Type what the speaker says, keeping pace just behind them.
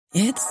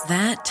It's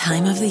that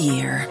time of the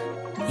year.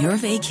 Your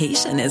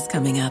vacation is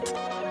coming up.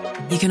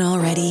 You can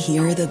already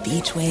hear the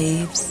beach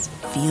waves,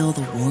 feel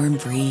the warm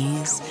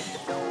breeze,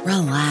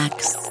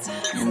 relax,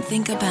 and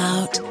think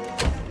about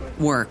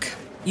work.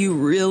 You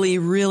really,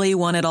 really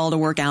want it all to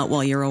work out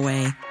while you're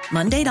away.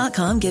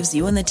 Monday.com gives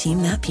you and the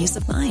team that peace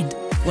of mind.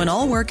 When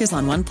all work is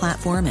on one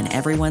platform and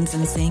everyone's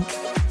in sync,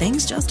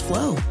 things just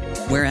flow.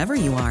 Wherever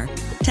you are,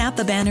 tap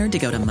the banner to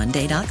go to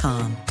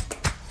Monday.com.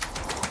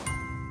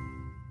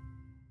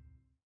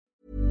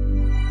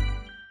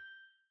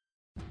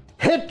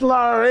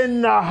 Hitler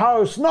in the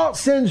house. Not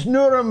since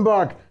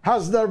Nuremberg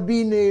has there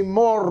been a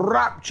more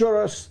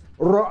rapturous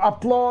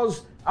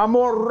applause, a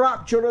more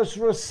rapturous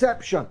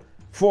reception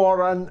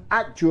for an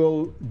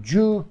actual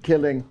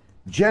Jew-killing,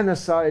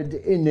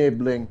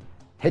 genocide-enabling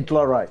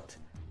Hitlerite.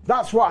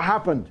 That's what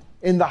happened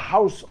in the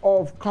House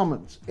of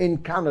Commons in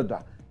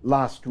Canada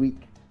last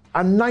week.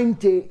 A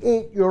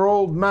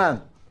 98-year-old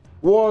man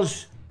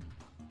was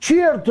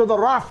cheered to the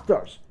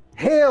rafters,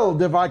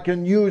 hailed, if I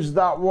can use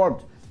that word,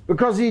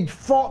 because he'd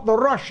fought the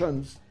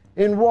Russians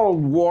in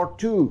World War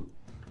II.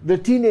 The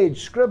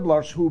teenage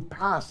scribblers who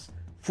pass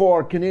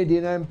for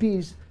Canadian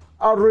MPs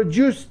are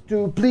reduced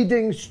to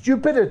pleading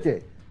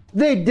stupidity.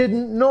 They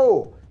didn't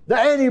know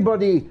that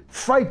anybody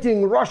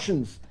fighting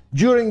Russians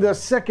during the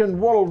Second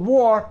World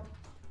War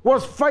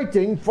was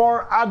fighting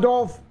for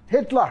Adolf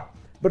Hitler.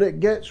 But it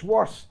gets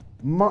worse,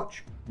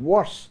 much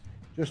worse.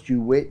 Just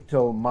you wait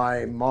till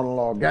my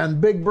monologue.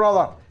 And Big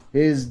Brother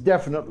is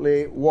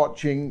definitely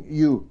watching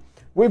you.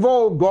 We've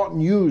all gotten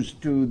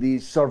used to the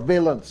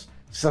surveillance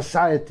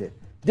society,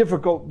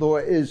 difficult though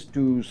it is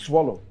to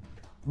swallow.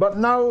 But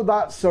now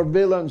that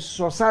surveillance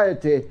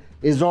society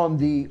is on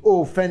the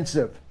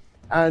offensive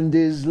and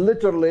is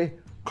literally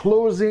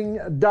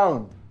closing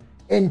down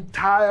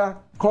entire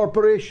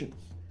corporations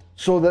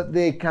so that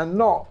they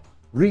cannot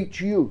reach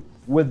you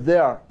with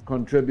their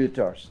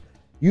contributors.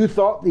 You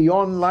thought the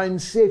online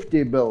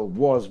safety bill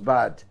was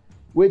bad.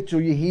 Wait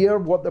till you hear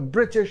what the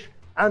British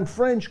and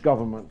French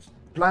governments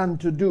plan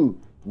to do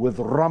with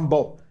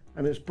Rumble,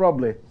 and it's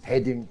probably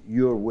heading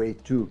your way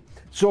too.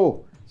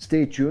 So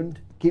stay tuned,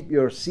 keep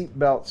your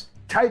seatbelts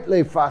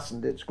tightly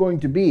fastened. It's going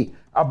to be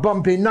a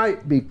bumpy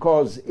night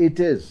because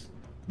it is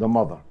the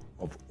mother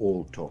of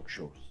all talk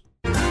shows.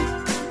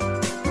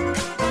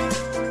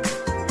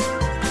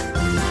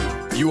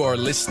 You are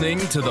listening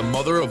to the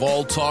Mother of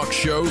All Talk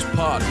Shows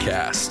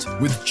podcast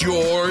with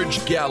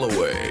George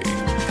Galloway.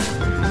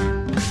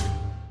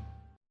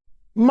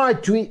 My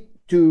tweet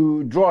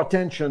to draw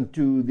attention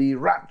to the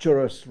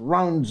rapturous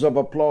rounds of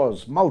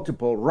applause,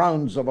 multiple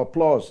rounds of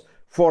applause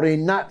for a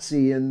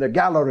Nazi in the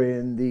gallery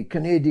in the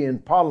Canadian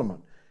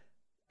Parliament,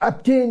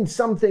 obtained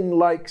something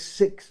like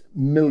 6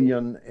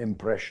 million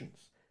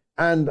impressions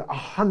and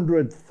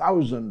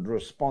 100,000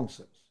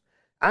 responses.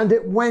 And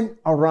it went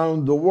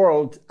around the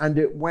world and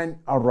it went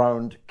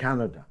around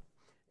Canada.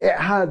 It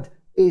had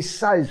a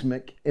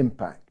seismic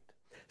impact.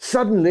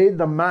 Suddenly,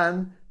 the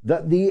man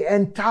that the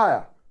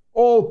entire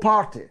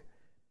all-party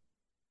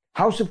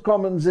House of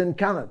Commons in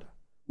Canada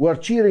were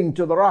cheering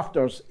to the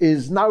rafters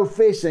is now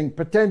facing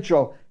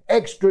potential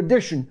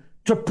extradition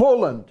to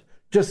Poland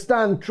to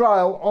stand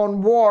trial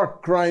on war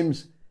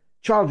crimes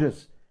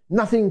charges.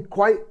 Nothing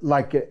quite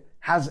like it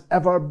has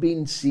ever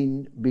been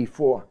seen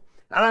before.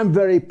 And I'm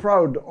very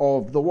proud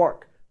of the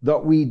work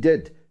that we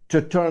did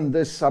to turn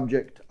this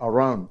subject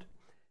around.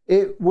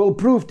 It will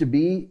prove to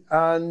be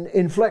an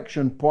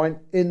inflection point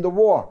in the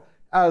war,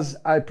 as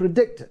I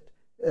predicted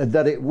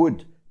that it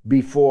would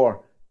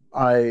before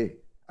I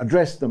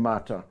addressed the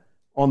matter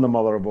on the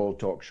Mother of All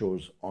Talk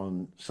shows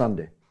on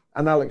Sunday.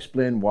 And I'll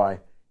explain why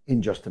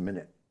in just a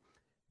minute.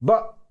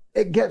 But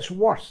it gets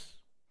worse.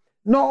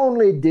 Not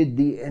only did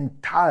the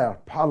entire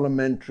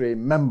parliamentary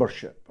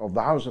membership of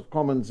the House of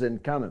Commons in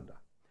Canada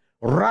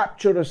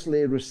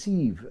rapturously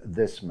receive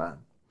this man,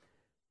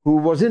 who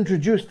was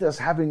introduced as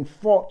having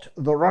fought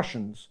the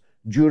Russians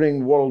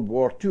during World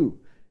War II.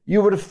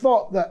 You would have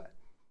thought that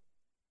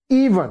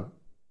even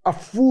a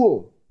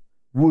fool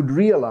would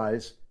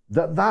realize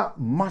that that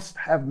must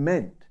have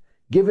meant,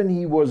 given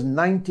he was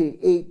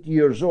 98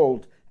 years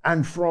old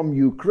and from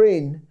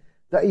Ukraine,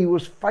 that he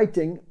was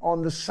fighting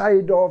on the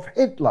side of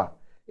Hitler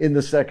in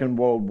the Second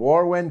World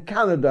War, when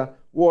Canada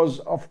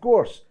was, of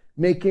course,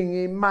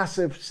 making a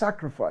massive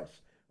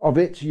sacrifice of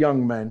its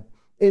young men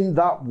in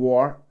that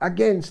war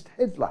against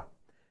Hitler.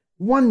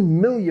 1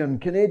 million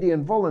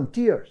Canadian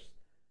volunteers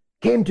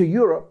came to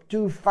Europe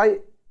to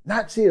fight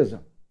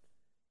Nazism,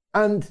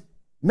 and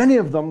many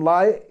of them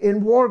lie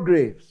in war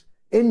graves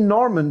in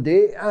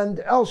Normandy and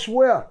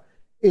elsewhere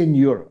in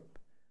Europe.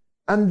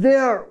 And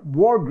their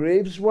war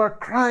graves were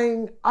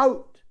crying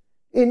out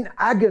in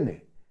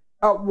agony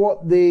at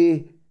what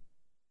the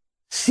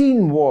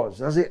scene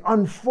was as it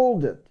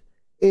unfolded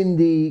in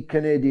the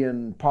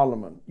Canadian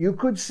Parliament. You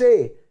could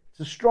say it's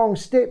a strong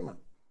statement,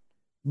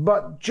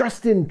 but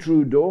Justin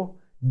Trudeau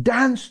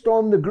danced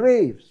on the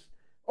graves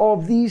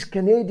of these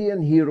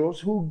Canadian heroes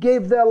who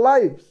gave their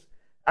lives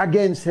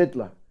against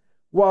Hitler,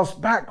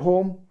 whilst back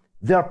home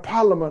their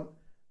Parliament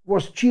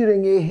was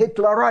cheering a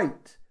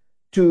Hitlerite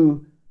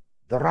to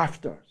the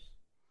rafters.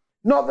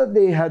 Not that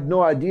they had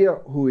no idea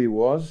who he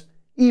was,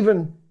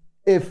 even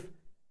if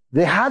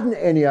they hadn't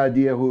any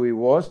idea who he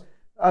was,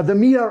 the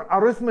mere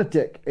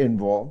arithmetic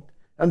involved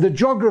and the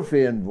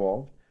geography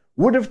involved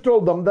would have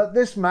told them that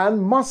this man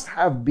must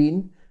have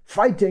been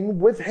fighting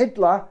with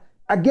Hitler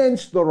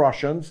against the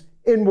Russians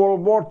in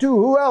World War II.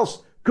 Who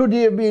else could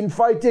he have been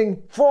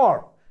fighting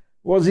for?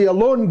 Was he a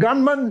lone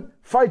gunman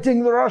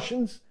fighting the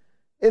Russians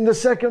in the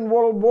Second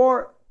World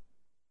War?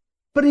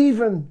 But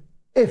even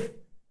if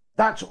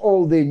that's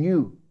all they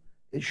knew,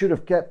 it should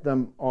have kept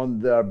them on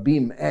their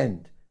beam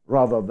end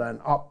rather than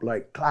up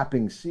like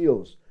clapping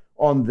seals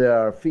on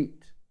their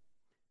feet.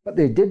 But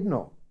they did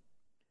know.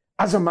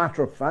 As a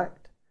matter of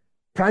fact,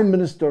 Prime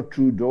Minister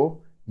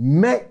Trudeau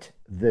met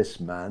this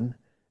man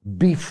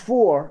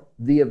before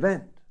the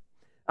event.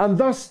 And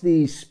thus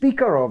the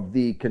Speaker of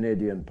the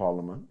Canadian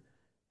Parliament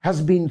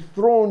has been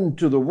thrown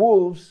to the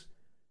wolves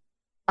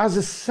as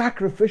a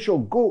sacrificial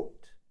goat.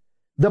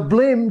 The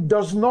blame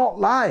does not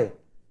lie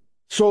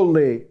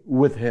solely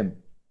with him.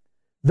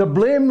 The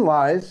blame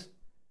lies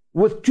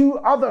with two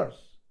others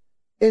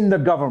in the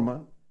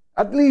government,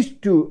 at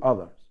least two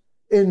others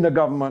in the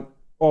government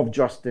of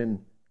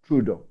Justin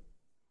Trudeau.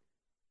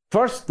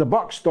 First, the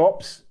buck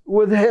stops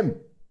with him.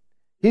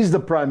 He's the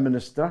Prime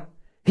Minister.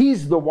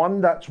 He's the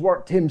one that's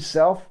worked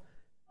himself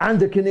and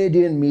the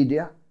Canadian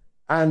media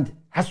and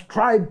has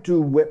tried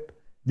to whip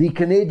the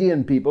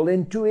Canadian people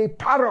into a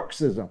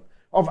paroxysm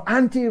of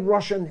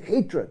anti-Russian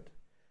hatred,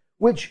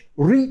 which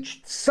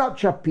reached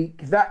such a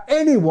peak that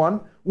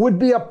anyone would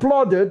be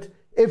applauded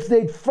if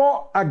they'd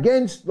fought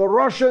against the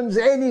Russians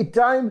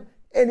anytime,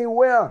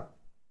 anywhere.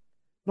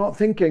 Not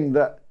thinking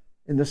that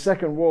in the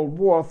Second World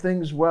War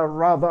things were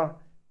rather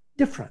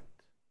different.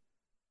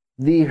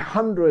 The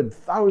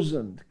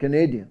 100,000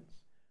 Canadians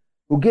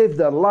who gave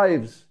their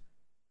lives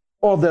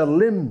or their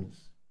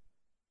limbs,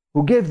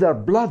 who gave their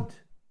blood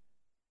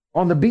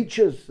on the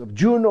beaches of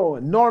Juno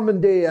and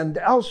Normandy and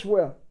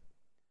elsewhere,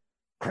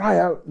 cry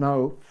out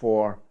now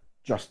for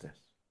justice.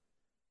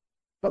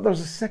 But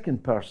there's a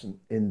second person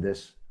in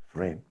this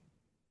frame.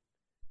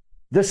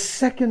 The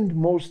second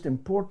most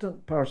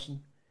important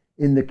person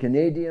in the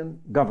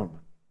Canadian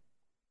government.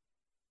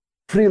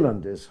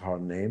 Freeland is her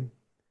name.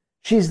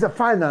 She's the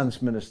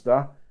finance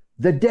minister,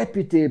 the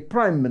deputy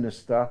prime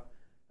minister,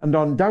 and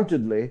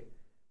undoubtedly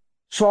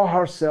saw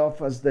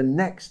herself as the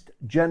next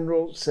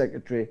general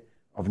secretary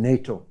of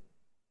NATO.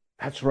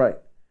 That's right.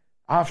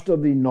 After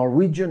the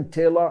Norwegian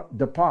tailor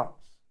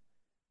departs,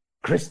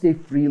 Christy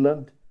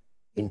Freeland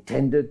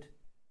intended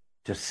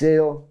to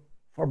sail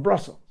for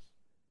Brussels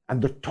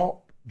and the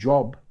top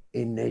job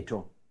in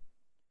NATO.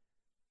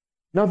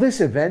 Now,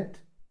 this event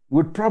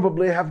would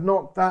probably have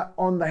knocked that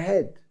on the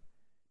head,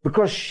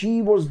 because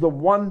she was the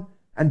one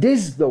and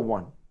is the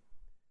one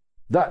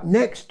that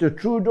next to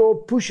Trudeau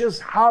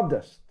pushes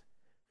hardest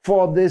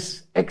for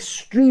this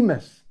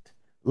extremist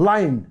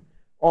line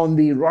on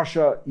the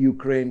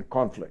Russia-Ukraine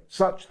conflict,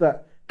 such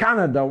that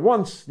Canada,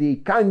 once the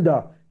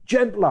kinder,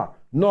 gentler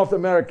North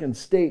American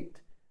state,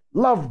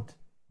 loved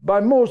by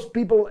most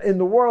people in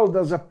the world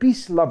as a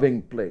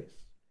peace-loving place,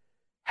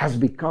 has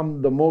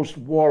become the most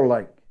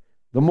warlike,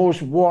 the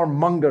most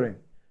warmongering,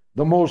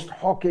 the most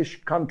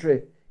hawkish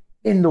country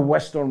in the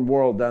Western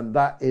world, and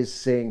that is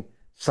saying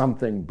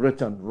something.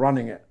 Britain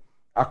running it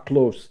a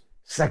close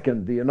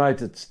second, the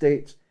United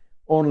States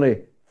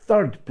only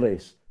third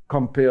place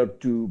compared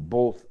to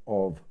both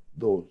of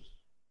those.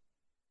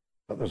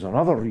 But there's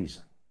another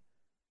reason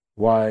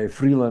why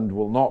Freeland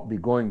will not be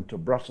going to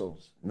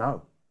Brussels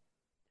now.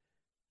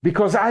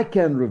 Because I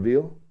can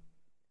reveal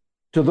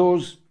to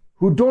those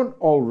who don't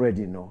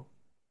already know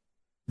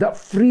that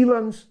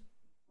Freeland's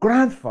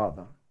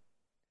grandfather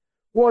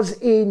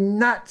was a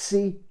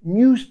Nazi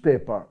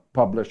newspaper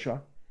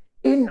publisher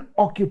in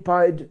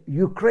occupied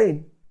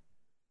Ukraine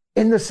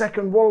in the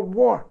Second World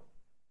War.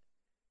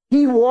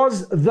 He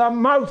was the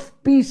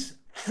mouthpiece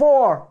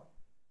for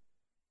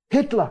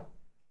Hitler,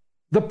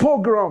 the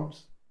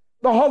pogroms,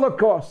 the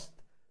Holocaust,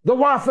 the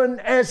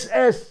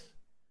Waffen-SS,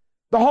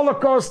 the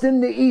Holocaust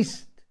in the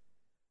East,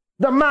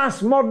 the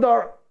mass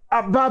murder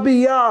at Babi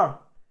Yar,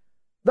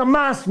 the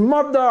mass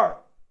murder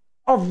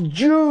of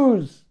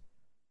Jews,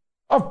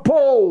 of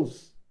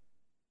Poles,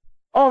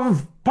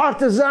 of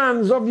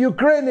partisans, of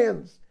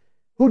Ukrainians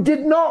who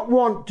did not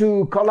want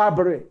to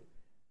collaborate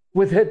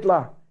with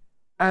Hitler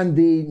and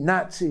the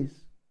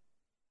Nazis.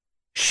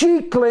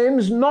 She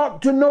claims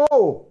not to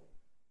know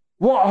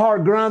what her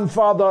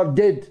grandfather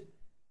did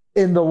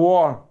in the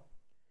war.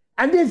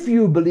 And if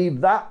you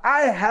believe that,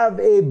 I have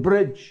a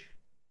bridge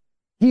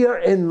here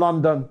in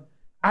London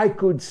I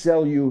could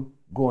sell you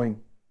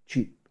going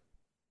cheap.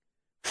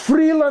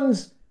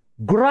 Freeland's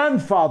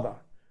grandfather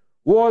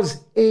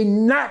was a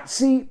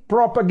Nazi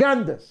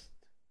propagandist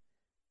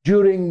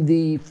during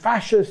the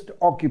fascist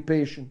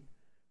occupation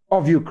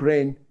of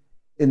Ukraine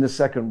in the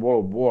Second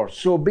World War.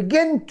 So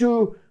begin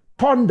to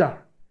ponder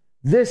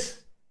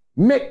this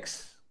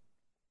mix.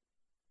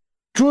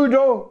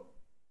 Trudeau,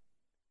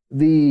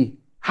 the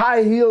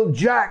high-heeled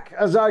Jack,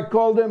 as I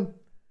called him,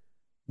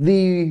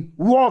 the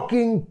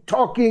walking,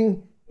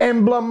 talking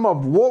emblem of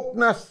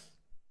wokeness,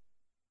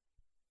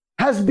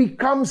 has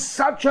become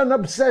such an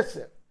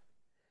obsessive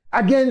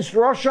against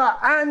Russia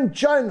and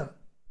China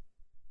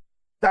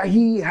that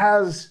he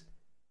has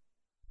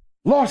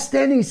lost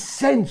any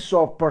sense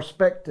of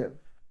perspective.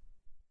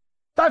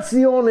 That's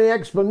the only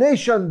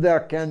explanation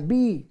there can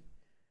be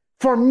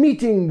for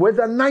meeting with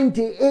a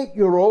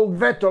 98-year-old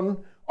veteran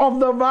of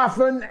the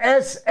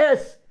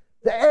Waffen-SS,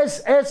 the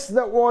SS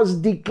that was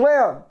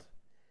declared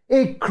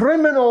a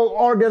criminal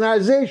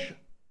organization,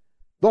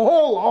 the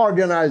whole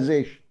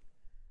organization.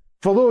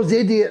 For those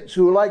idiots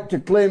who like to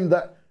claim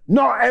that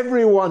not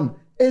everyone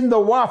in the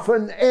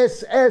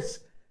Waffen-SS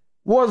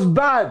was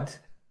bad,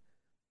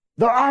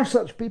 there are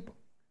such people,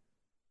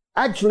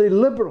 actually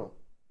liberal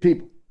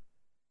people,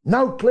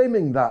 now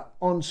claiming that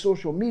on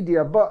social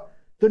media, but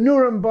the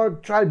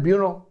Nuremberg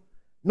Tribunal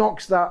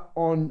knocks that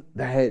on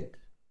the head.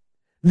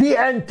 The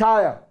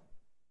entire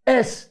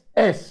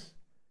SS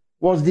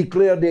was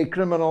declared a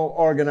criminal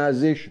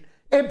organization.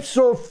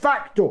 Ipso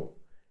facto,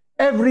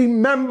 every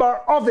member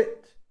of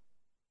it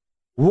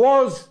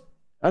was,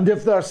 and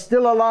if they're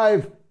still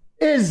alive,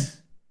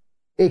 is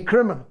a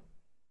criminal,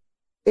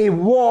 a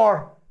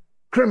war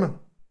criminal,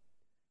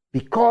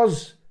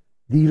 because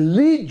the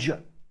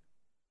legion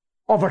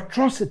of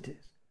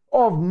atrocities,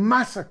 of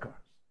massacres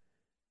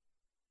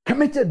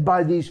committed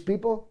by these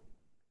people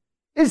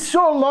is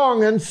so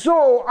long and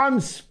so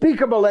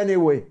unspeakable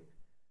anyway,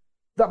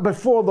 that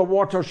before the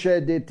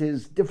watershed it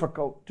is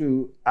difficult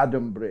to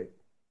adumbrate.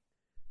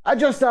 I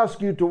just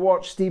ask you to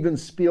watch Steven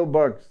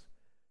Spielberg's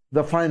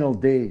The Final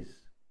Days,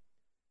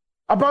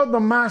 about the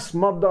mass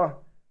murder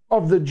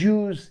of the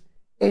Jews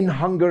in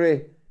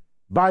Hungary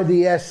by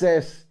the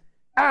SS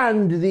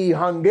and the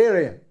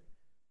Hungarian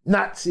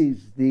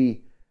Nazis,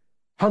 the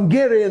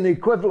Hungarian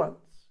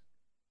equivalents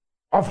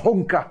of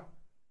Hunka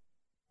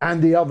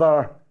and the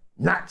other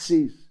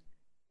Nazis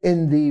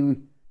in the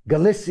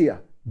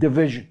Galicia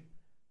division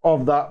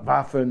of that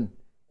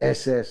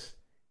Waffen-SS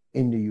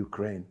in the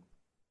Ukraine.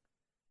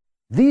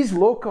 These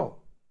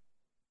local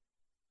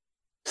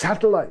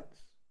satellites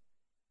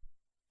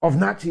of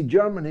Nazi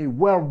Germany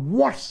were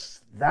worse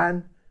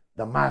than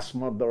the mass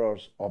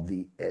murderers of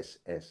the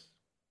SS.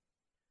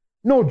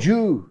 No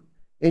Jew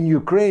in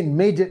Ukraine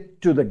made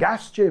it to the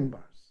gas chambers.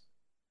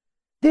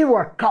 They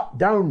were cut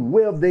down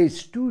where they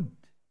stood.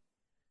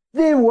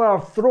 They were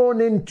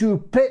thrown into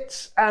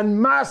pits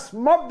and mass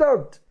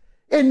murdered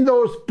in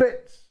those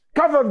pits,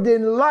 covered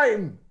in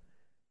lime,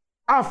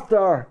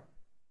 after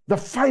the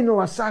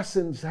final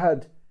assassins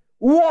had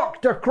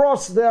walked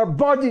across their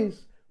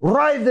bodies,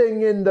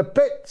 writhing in the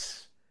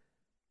pits,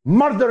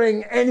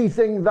 murdering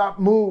anything that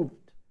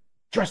moved,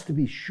 just to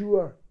be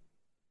sure.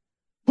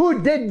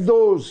 Who did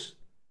those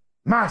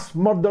mass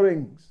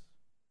murderings?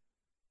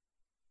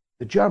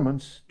 The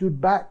Germans stood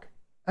back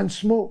and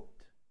smoked.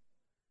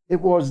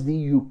 It was the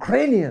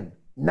Ukrainian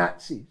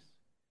Nazis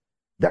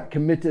that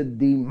committed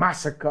the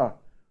massacre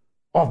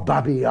of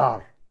Babi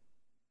Yar.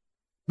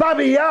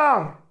 Babi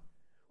Yar,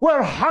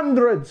 where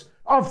hundreds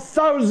of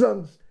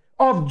thousands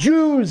of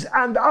Jews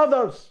and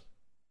others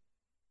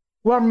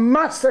were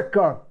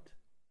massacred,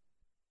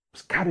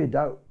 was carried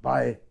out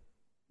by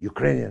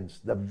Ukrainians,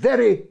 the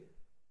very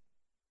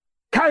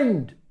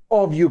kind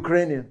of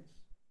Ukrainians,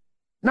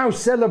 now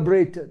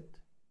celebrated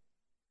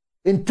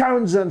in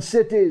towns and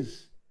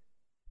cities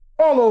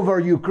all over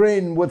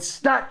Ukraine, with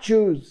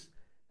statues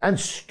and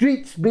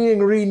streets being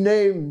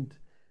renamed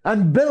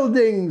and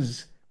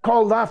buildings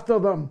called after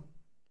them.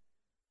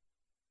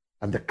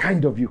 And the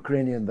kind of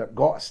Ukrainian that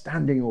got a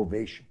standing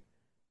ovation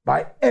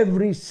by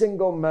every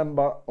single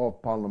member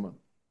of Parliament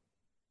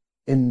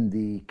in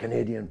the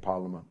Canadian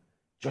Parliament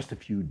just a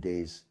few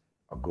days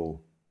ago.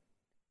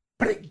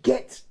 But it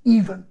gets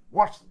even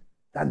worse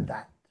than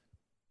that.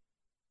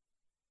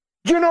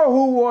 Do you know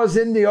who was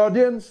in the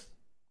audience?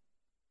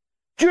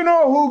 Do you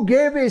know who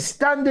gave a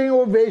standing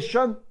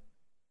ovation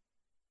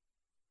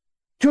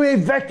to a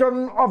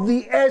veteran of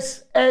the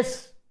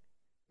SS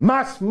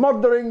mass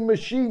murdering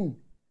machine?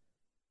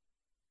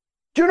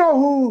 Do you know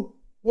who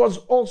was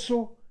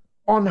also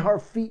on her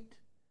feet,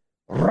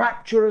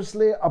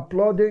 rapturously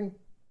applauding?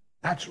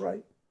 That's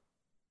right.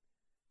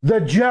 The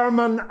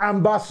German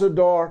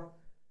ambassador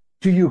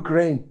to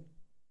Ukraine.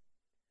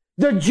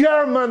 The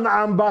German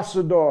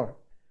ambassador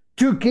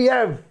to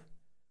Kiev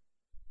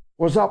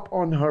was up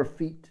on her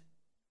feet,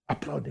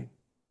 applauding.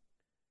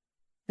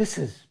 This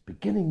is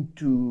beginning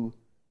to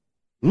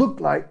look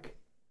like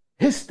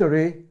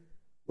history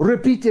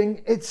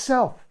repeating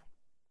itself.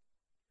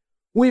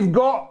 We've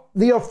got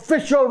the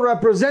official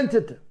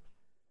representative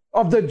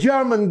of the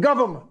German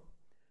government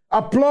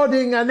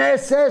applauding an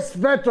SS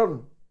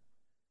veteran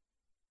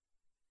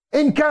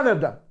in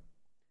Canada.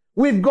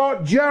 We've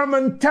got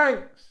German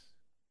tanks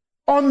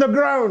on the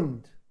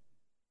ground,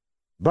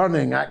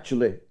 burning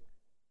actually,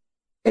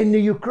 in the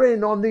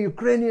Ukraine, on the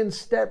Ukrainian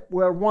steppe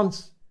where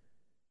once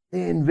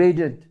they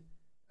invaded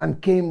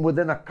and came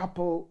within a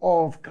couple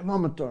of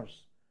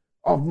kilometers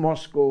of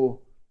Moscow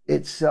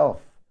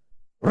itself.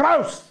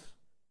 Raus!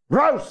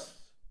 Raus!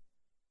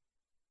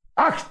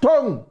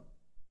 Achtung!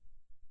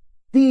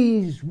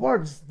 These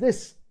words,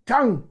 this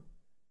tongue,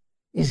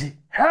 is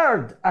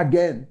heard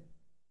again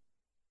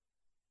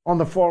on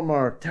the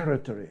former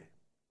territory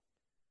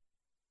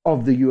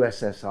of the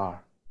USSR.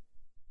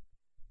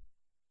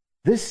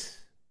 This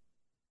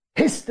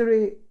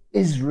history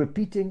is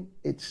repeating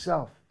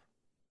itself.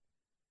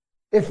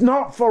 If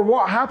not for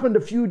what happened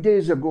a few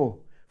days ago,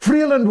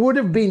 Freeland would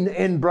have been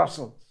in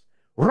Brussels,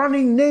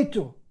 running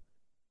NATO.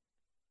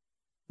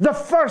 The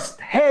first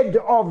head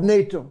of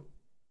NATO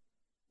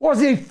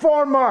was a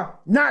former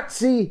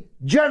Nazi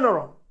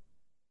general.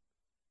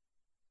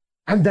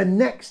 And the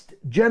next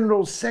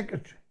General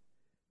Secretary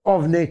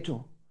of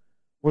NATO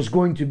was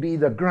going to be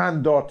the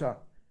granddaughter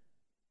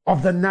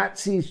of the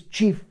Nazis'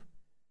 chief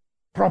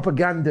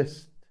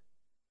propagandist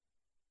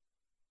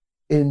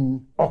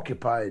in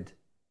occupied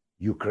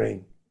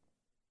Ukraine.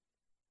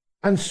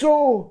 And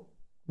so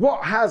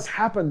what has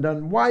happened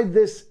and why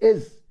this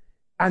is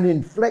an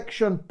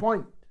inflection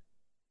point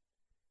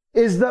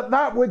is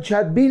that which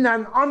had been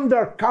an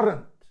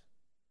undercurrent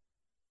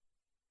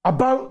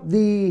about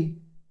the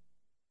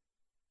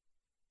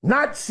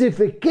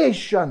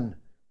Nazification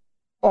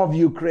of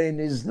Ukraine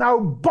is now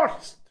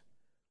burst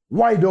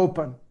wide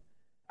open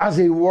as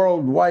a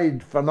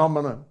worldwide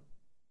phenomenon.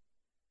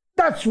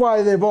 That's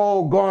why they've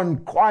all gone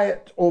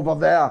quiet over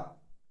there.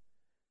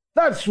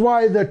 That's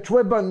why the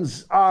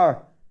Twibbons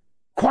are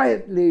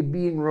quietly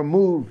being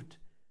removed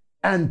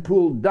and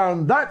pulled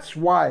down. That's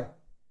why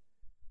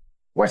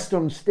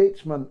Western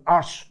statesmen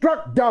are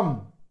struck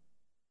dumb.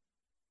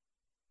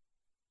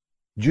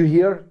 Did you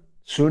hear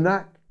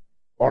Sunak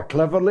or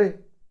Cleverly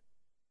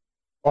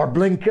or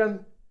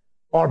Blinken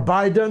or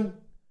Biden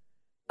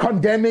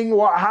condemning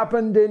what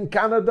happened in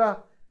Canada?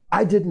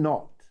 I did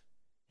not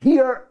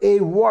hear a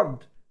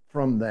word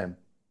from them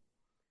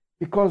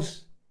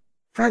because,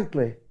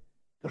 frankly,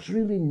 there's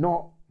really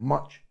not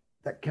much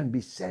that can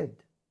be said.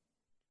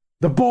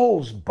 The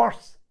balls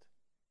burst.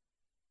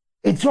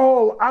 It's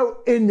all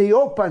out in the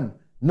open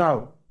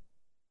now.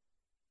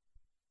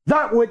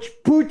 That which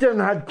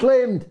Putin had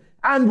claimed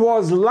and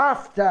was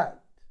laughed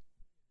at,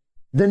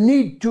 the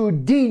need to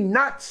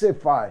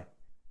denazify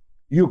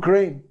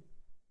Ukraine,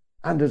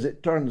 and as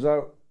it turns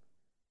out,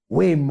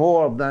 way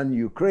more than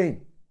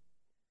Ukraine,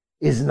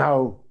 is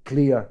now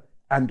clear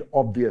and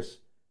obvious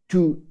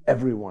to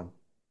everyone.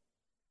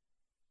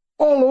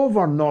 All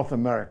over North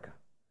America,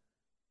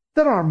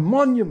 there are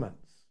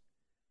monuments,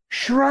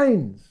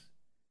 shrines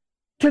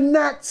to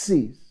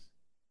Nazis,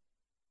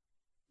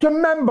 to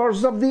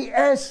members of the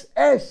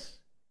SS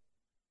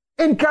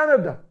in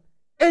Canada,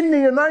 in the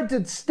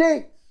United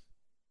States,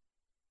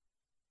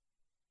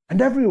 and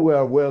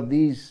everywhere where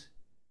these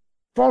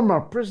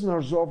former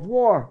prisoners of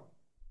war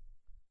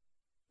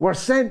were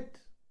sent.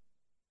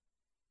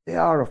 They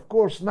are, of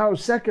course, now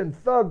second,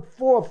 third,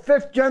 fourth,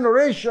 fifth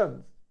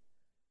generations,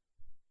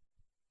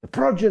 the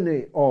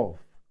progeny of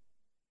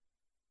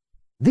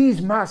these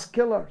mass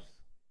killers.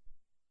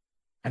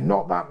 And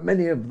not that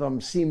many of them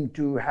seem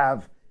to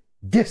have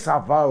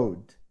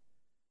disavowed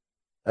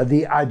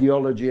the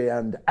ideology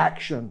and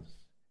actions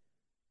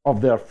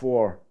of their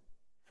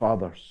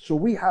forefathers. So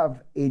we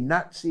have a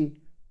Nazi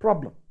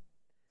problem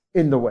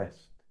in the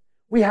West.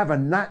 We have a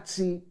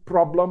Nazi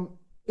problem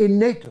in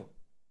NATO.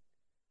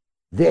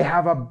 They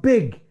have a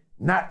big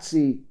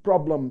Nazi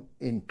problem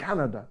in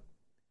Canada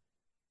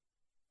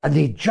and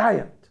a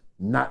giant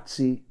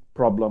Nazi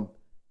problem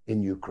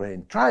in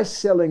Ukraine. Try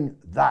selling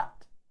that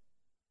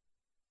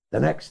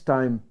the next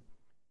time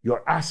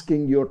you're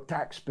asking your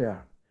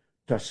taxpayer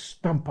to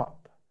stump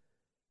up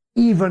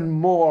even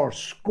more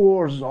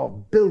scores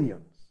of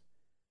billions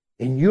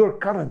in your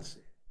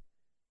currency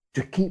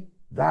to keep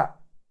that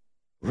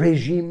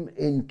regime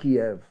in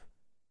Kiev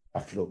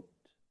afloat.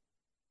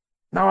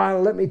 Now,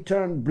 let me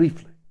turn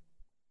briefly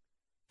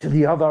to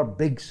the other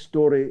big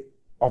story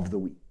of the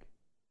week.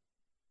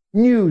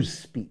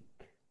 Newspeak.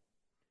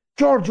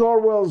 George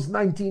Orwell's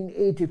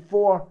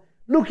 1984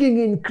 looking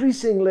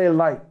increasingly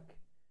like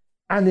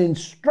an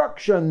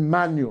instruction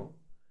manual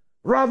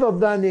rather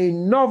than a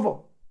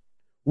novel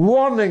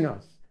warning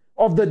us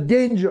of the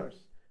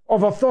dangers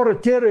of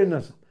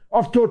authoritarianism,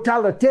 of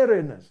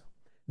totalitarianism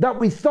that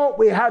we thought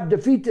we had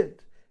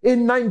defeated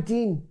in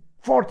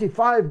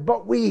 1945,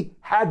 but we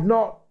had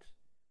not.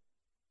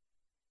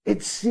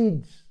 Its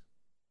seeds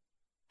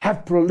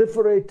have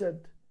proliferated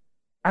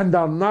and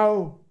are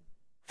now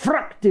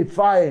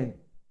fructifying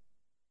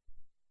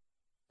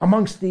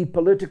amongst the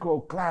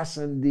political class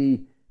and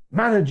the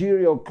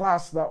managerial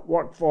class that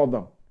work for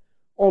them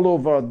all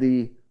over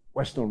the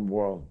Western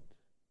world.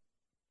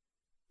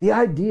 The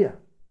idea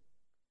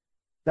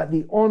that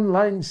the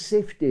Online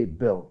Safety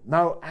Bill,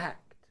 now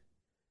Act,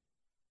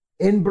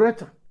 in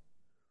Britain,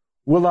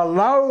 will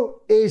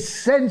allow a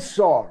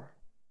censor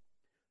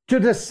to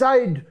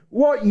decide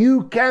what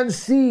you can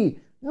see,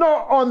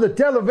 not on the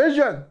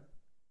television,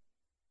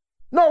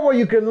 not what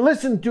you can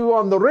listen to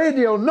on the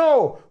radio,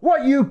 no,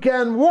 what you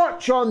can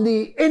watch on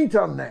the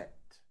internet.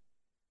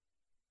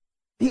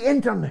 The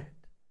internet,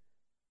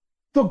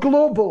 the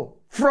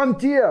global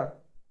frontier,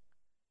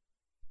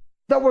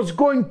 that was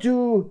going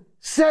to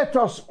set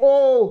us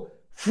all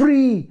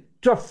free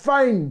to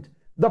find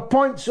the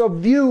points of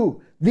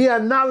view, the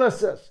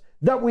analysis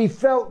that we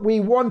felt we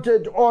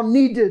wanted or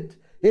needed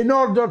in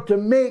order to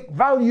make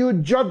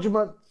valued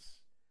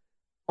judgments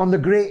on the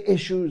great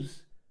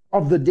issues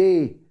of the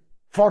day,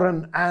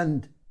 foreign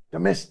and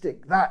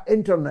domestic. That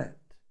internet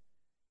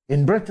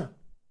in Britain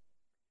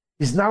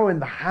is now in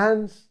the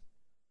hands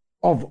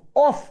of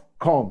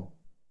Ofcom,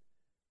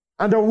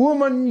 and a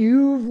woman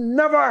you've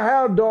never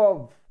heard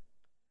of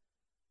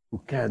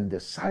who can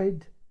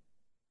decide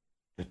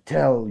to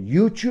tell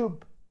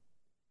YouTube,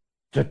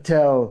 to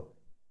tell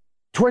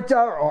Twitter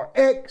or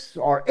X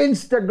or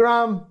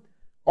Instagram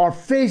or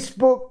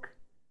Facebook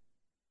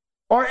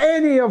or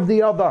any of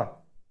the other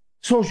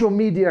social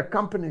media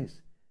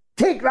companies,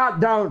 take that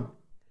down.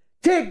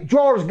 Take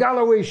George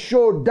Galloway's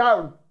show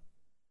down.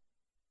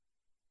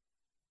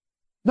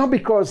 Not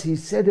because he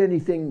said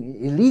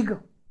anything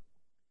illegal.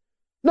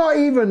 Not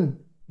even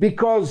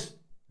because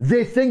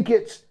they think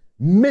it's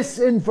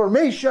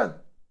misinformation.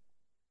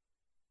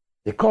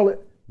 They call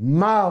it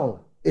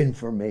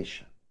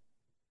malinformation,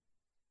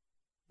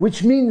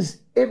 which means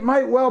it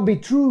might well be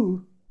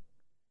true,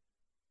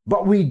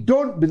 but we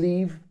don't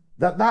believe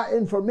that that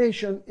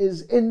information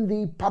is in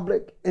the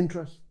public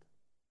interest.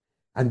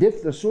 And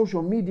if the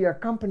social media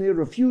company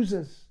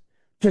refuses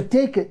to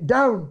take it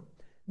down,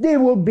 they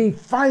will be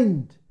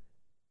fined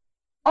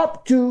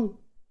up to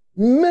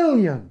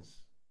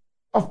millions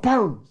of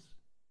pounds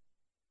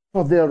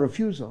for their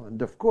refusal.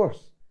 And of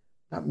course,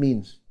 that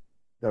means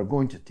they're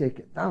going to take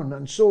it down.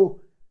 And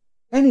so,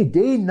 any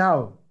day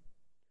now,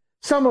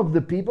 some of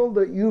the people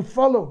that you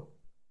follow,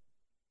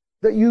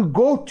 that you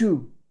go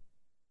to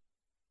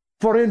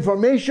for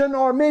information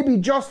or maybe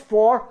just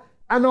for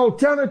an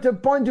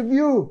alternative point of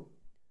view,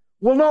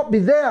 will not be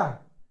there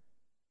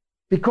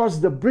because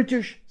the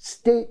British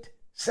state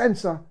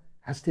censor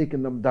has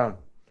taken them down.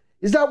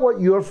 Is that what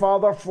your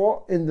father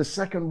fought in the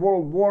Second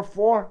World War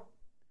for?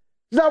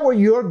 Is that what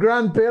your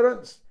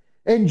grandparents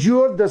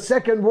endured the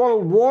Second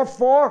World War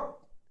for?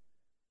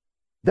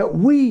 That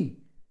we,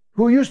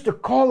 who used to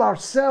call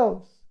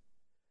ourselves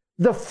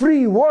the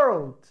free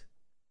world,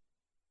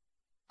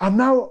 are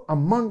now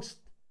amongst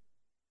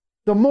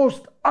the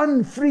most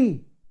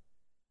unfree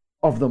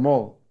of them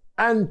all.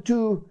 And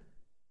to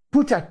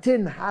put a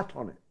tin hat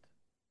on it,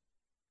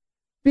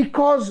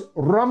 because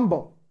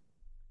Rumble,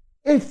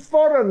 a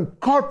foreign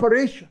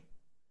corporation,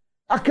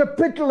 a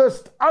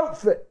capitalist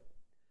outfit,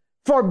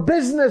 for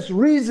business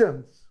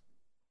reasons,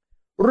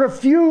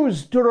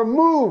 refused to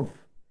remove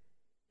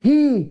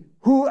he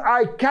who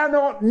I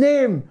cannot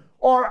name,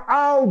 or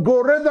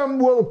algorithm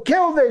will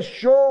kill this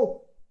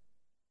show.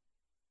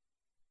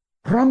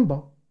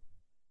 Rumble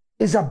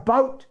is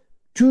about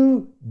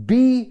to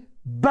be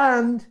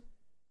banned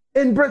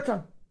in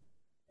Britain.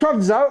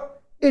 Turns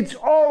out it's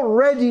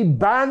already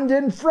banned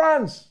in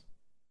France.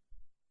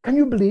 Can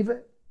you believe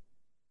it?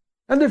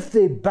 And if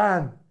they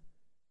ban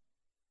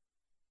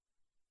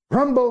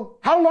Rumble,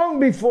 how long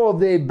before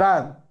they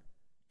ban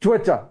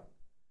Twitter?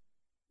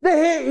 They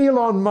hate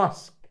Elon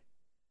Musk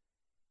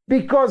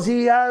because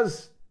he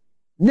has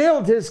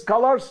nailed his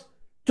colours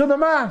to the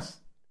mast.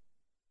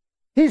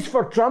 He's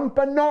for Trump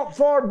and not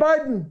for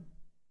Biden.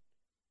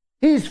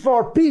 He's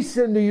for peace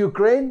in the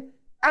Ukraine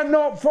and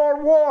not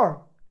for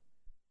war.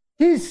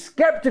 He's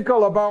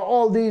skeptical about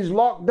all these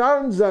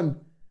lockdowns and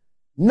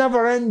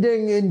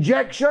never-ending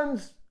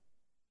injections.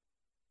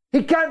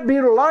 He can't be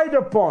relied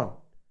upon,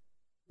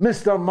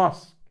 Mr.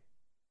 Musk.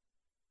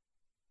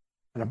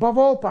 And above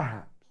all,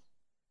 perhaps,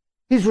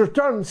 he's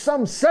returned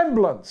some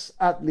semblance,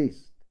 at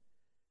least,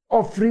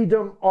 of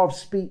freedom of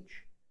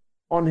speech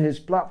on his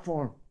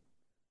platform.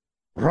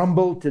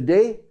 Rumble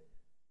today,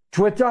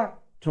 Twitter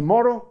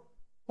tomorrow,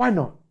 why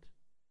not?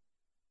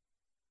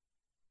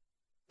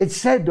 It's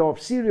said of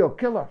serial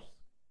killers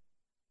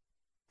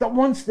that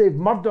once they've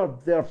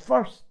murdered their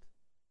first,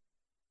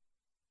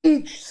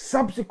 each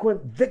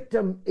subsequent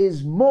victim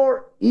is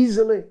more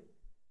easily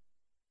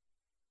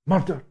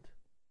murdered.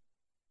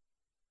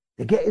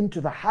 They get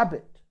into the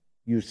habit,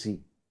 you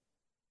see.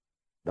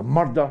 The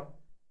murder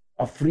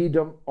of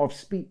freedom of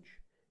speech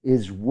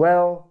is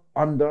well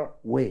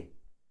underway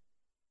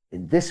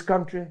in this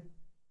country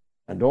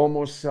and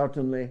almost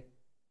certainly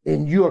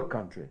in your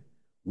country,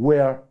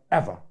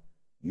 wherever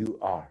you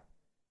are.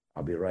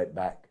 I'll be right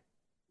back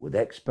with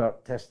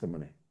expert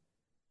testimony.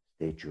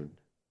 Stay tuned.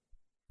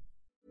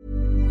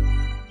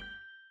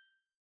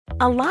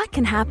 A lot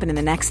can happen in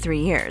the next 3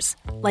 years.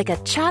 Like a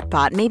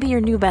chatbot may be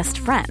your new best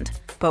friend.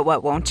 But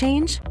what won't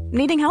change?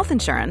 Needing health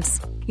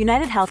insurance.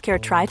 United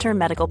Healthcare Tri-Term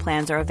Medical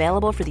Plans are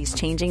available for these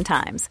changing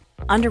times.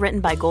 Underwritten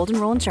by Golden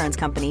Rule Insurance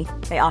Company,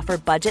 they offer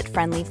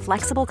budget-friendly,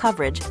 flexible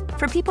coverage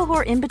for people who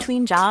are in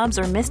between jobs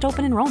or missed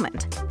open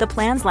enrollment. The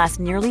plans last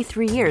nearly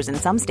 3 years in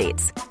some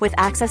states, with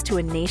access to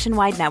a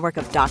nationwide network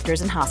of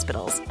doctors and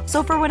hospitals.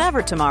 So for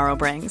whatever tomorrow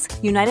brings,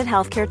 United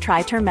Healthcare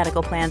Tri-Term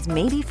Medical Plans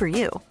may be for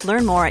you.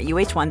 Learn more at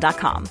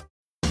uh1.com.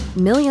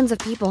 Millions of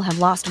people have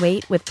lost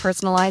weight with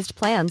personalized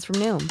plans from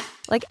Noom.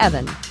 Like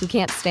Evan, who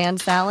can't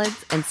stand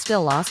salads and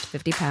still lost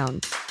 50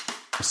 pounds.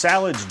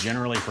 Salads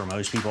generally for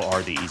most people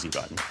are the easy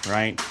button,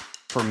 right?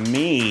 For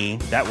me,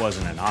 that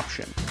wasn't an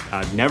option.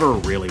 I never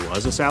really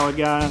was a salad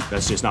guy.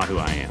 That's just not who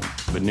I am.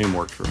 But Noom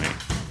worked for me.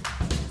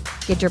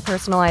 Get your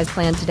personalized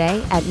plan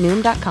today at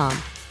Noom.com.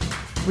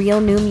 Real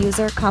Noom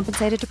user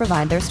compensated to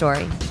provide their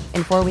story.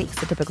 In 4 weeks,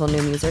 the typical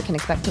Noom user can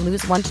expect to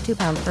lose 1 to 2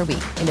 pounds per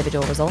week.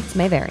 Individual results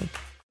may vary.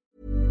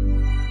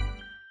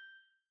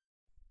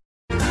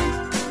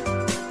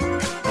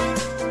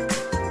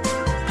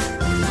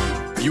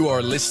 You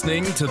are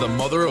listening to the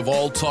Mother of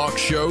All Talk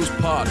Shows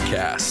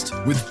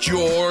podcast with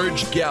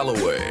George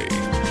Galloway.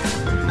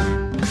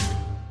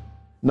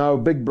 Now,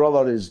 Big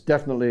Brother is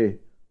definitely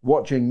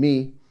watching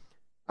me.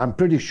 I'm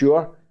pretty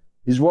sure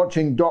he's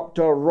watching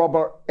Dr.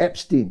 Robert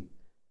Epstein.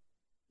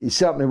 He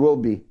certainly will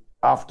be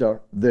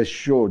after this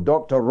show.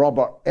 Dr.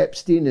 Robert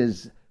Epstein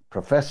is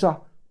professor,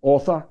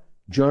 author,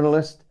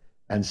 journalist,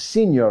 and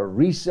senior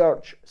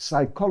research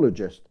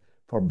psychologist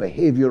for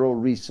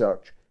behavioral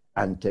research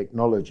and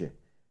technology,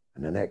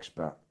 and an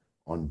expert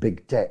on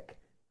big tech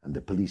and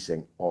the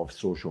policing of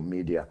social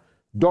media.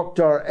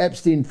 Dr.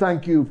 Epstein,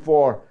 thank you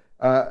for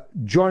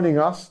joining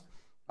us.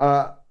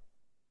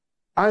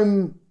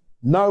 I'm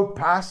now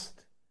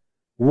past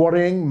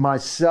worrying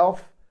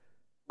myself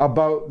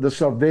about the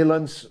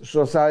surveillance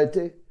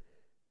society.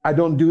 I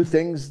don't do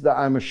things that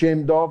I'm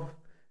ashamed of,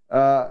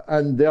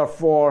 and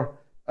therefore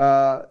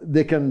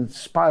they can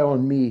spy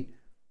on me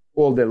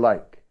all they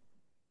like.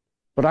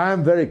 But I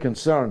am very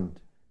concerned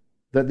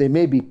that they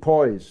may be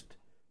poised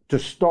to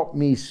stop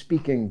me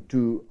speaking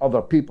to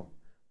other people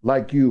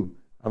like you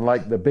and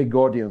like the big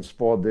audience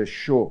for this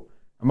show.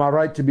 Am I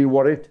right to be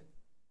worried?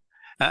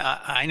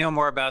 I know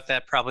more about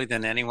that probably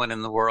than anyone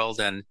in the world.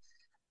 And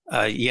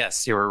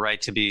yes, you were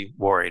right to be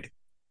worried.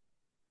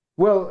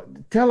 Well,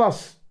 tell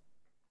us,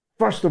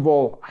 first of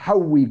all, how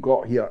we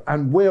got here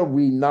and where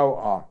we now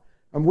are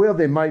and where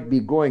they might be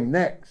going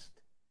next.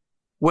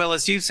 Well,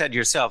 as you said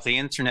yourself, the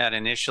internet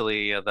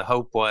initially, the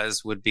hope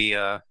would be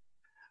a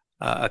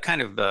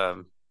kind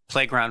of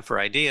playground for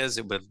ideas.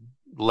 It would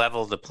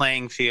level the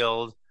playing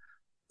field.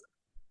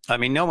 I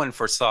mean, no one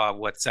foresaw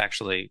what's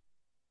actually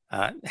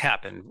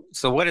happened.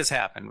 So what has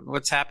happened?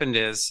 What's happened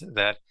is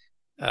that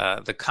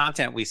the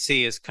content we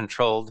see is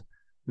controlled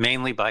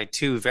mainly by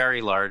two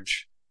very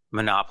large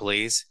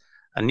monopolies,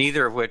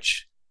 neither of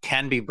which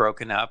can be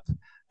broken up.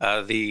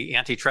 The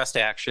antitrust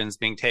actions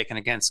being taken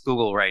against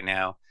Google right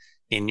now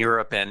in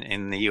Europe and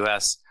in the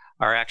US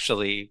are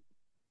actually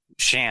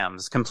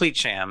shams, complete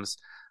shams.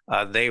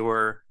 They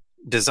were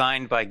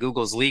designed by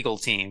Google's legal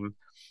team.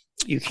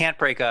 You can't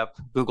break up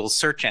Google's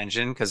search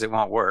engine because it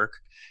won't work.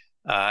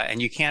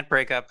 And you can't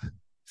break up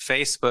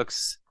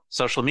Facebook's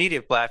social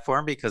media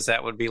platform because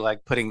that would be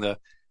like putting the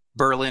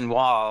Berlin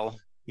Wall,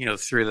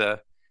 through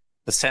the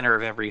center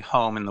of every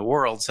home in the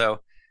world. So,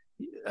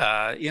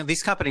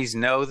 these companies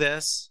know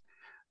this.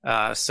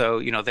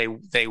 So,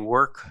 they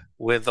work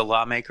with the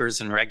lawmakers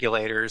and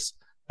regulators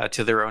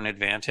to their own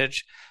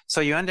advantage.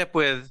 So you end up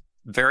with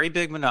very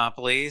big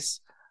monopolies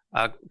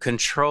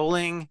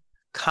controlling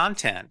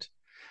content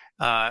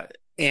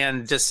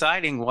and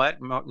deciding what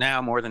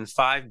now more than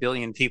 5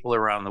 billion people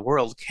around the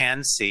world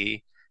can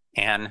see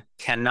and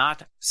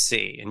cannot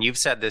see. And you've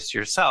said this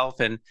yourself,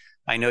 and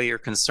I know you're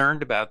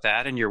concerned about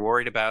that, and you're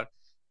worried about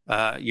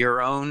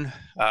your own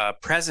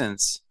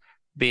presence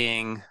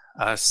being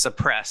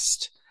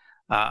suppressed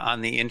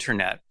on the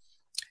internet.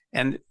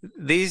 And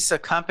these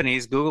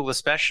companies, Google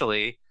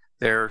especially,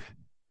 they're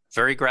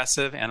very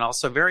aggressive and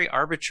also very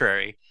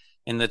arbitrary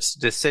in the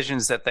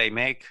decisions that they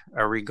make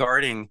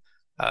regarding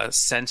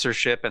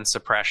censorship and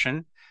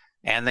suppression.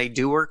 And they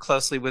do work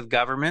closely with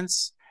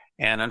governments.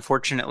 And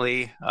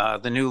unfortunately,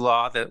 the new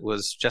law that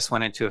just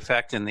went into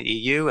effect in the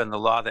EU and the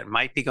law that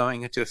might be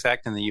going into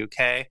effect in the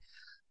UK,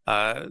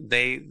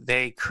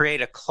 they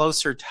create a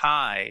closer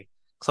tie,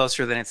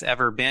 closer than it's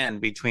ever been,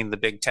 between the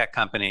big tech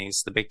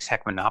companies, the big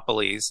tech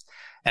monopolies,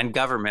 and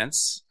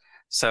governments.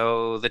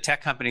 So the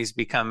tech companies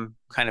become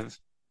kind of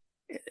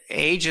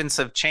agents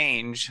of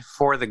change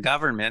for the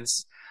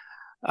governments.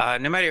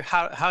 No matter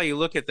how you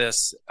look at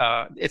this,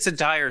 it's a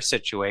dire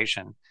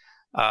situation.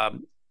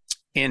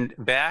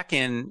 Back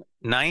in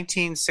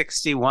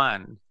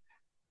 1961,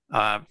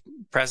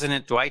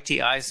 President Dwight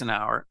D.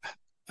 Eisenhower,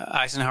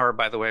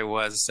 by the way,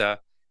 was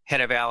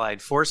head of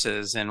Allied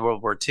forces in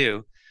World War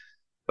II.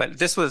 But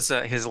this was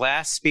his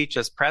last speech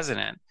as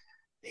president.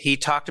 He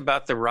talked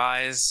about the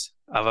rise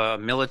of a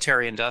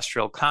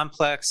military-industrial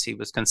complex. He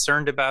was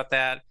concerned about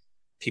that.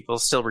 People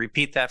still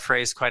repeat that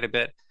phrase quite a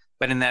bit.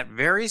 But in that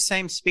very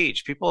same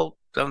speech, people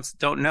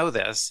don't know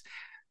this,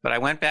 but I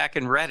went back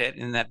and read it.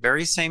 In that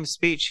very same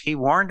speech, he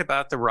warned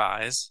about the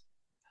rise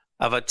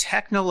of a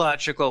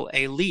technological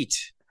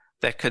elite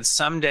that could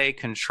someday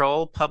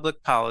control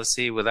public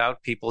policy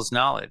without people's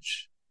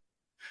knowledge.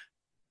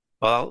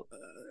 Well,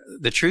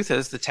 the truth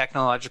is the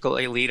technological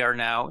elite are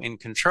now in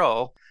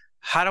control.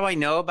 How do I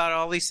know about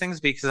all these things?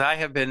 Because I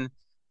have been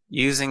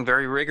using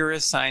very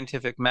rigorous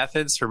scientific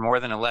methods for more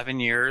than 11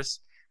 years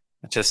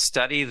to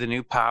study the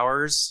new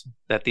powers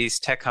that these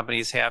tech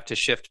companies have to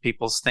shift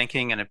people's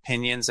thinking and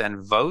opinions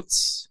and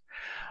votes.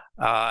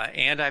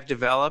 And I've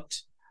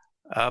developed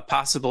a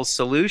possible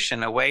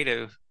solution, a way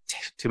to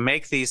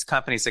make these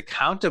companies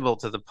accountable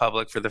to the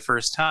public for the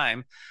first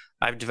time.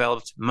 I've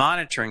developed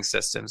monitoring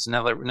systems. In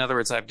other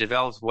words, I've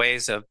developed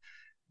ways of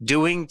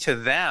doing to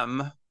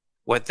them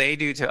what they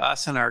do to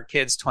us and our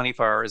kids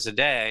 24 hours a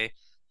day,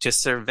 to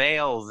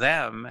surveil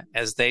them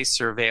as they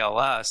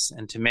surveil us,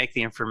 and to make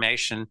the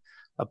information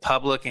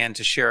public and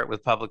to share it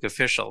with public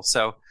officials.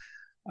 So,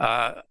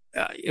 I'm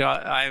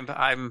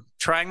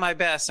trying my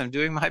best. I'm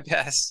doing my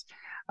best.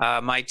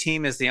 My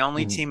team is the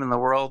only team in the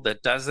world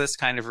that does this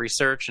kind of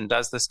research and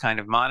does this kind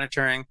of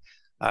monitoring.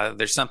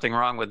 There's something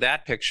wrong with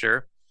that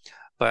picture.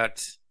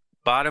 But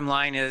bottom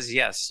line is,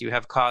 yes, you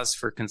have cause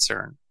for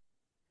concern.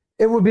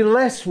 It would be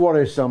less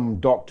worrisome,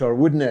 Doctor,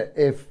 wouldn't it,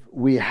 if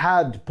we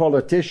had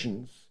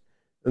politicians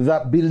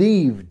that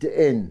believed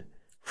in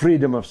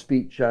freedom of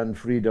speech and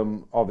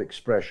freedom of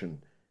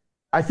expression?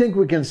 I think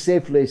we can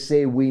safely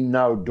say we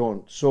now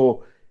don't.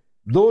 So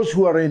those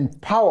who are in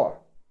power,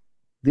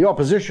 the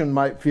opposition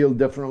might feel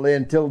differently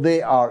until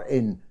they are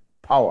in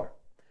power.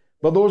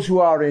 But those who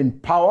are in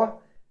power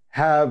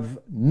have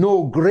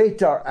no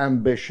greater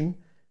ambition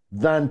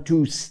than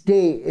to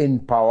stay in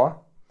power,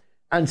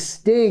 and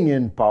staying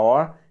in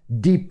power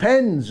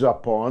depends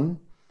upon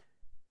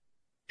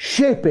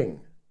shaping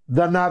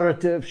the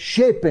narrative,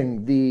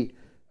 shaping the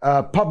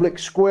public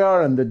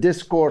square and the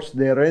discourse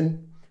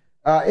therein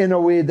in a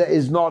way that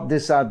is not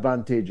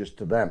disadvantageous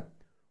to them.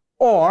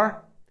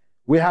 Or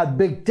we had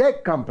big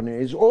tech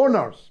companies,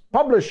 owners,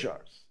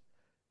 publishers,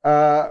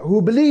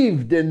 who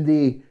believed in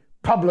the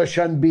publish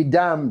and be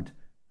damned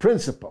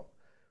principle,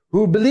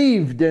 who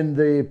believed in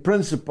the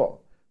principle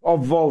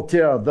of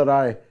Voltaire that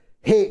I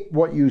hate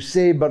what you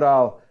say, but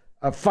I'll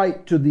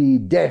fight to the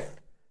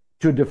death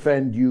to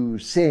defend you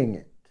saying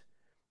it,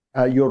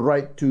 your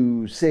right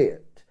to say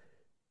it.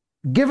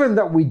 Given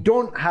that we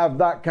don't have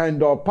that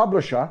kind of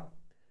publisher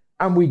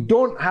and we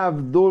don't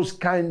have those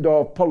kind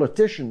of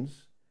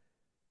politicians,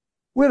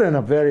 we're in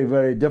a very,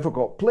 very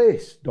difficult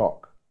place,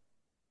 Doc.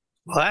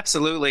 Well,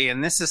 absolutely.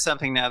 And this is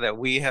something now that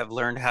we have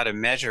learned how to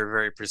measure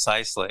very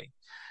precisely.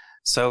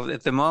 So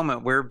at the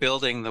moment, we're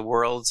building the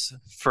world's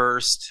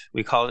first,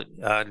 we call it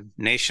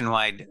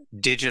nationwide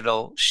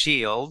digital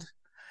shield.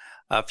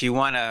 If you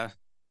want a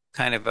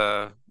kind of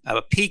a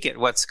peek at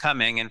what's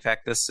coming, in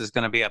fact, this is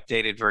going to be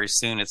updated very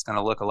soon. It's going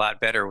to look a lot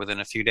better within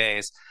a few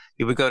days.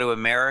 You would go to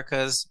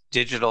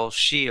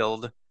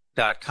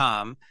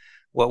americasdigitalshield.com.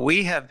 What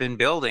we have been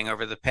building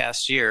over the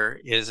past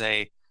year is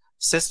a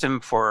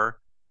system for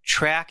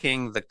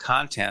tracking the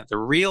content, the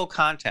real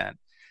content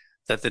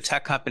that the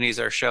tech companies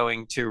are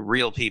showing to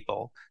real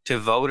people, to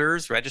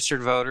voters,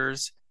 registered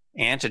voters,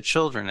 and to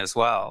children as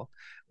well.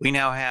 We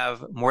now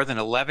have more than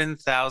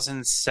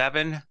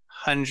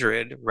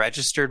 11,700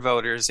 registered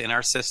voters in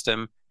our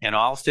system in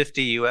all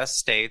 50 U.S.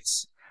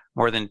 states,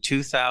 more than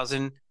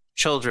 2,000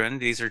 children.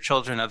 These are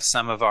children of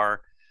some of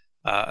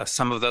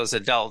those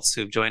adults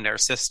who've joined our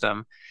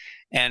system.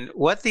 And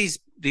what these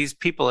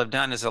people have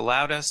done is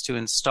allowed us to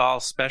install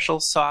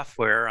special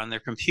software on their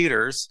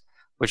computers,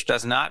 which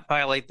does not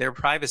violate their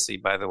privacy,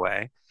 by the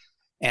way.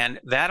 And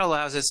that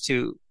allows us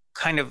to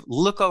kind of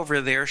look over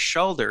their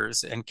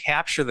shoulders and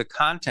capture the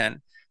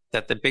content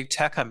that the big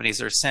tech companies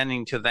are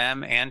sending to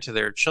them and to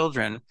their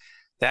children.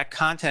 That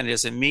content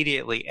is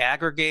immediately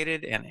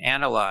aggregated and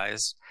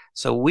analyzed,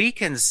 so we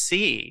can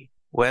see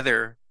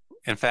whether,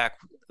 in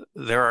fact,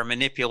 there are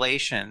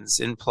manipulations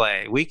in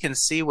play. We can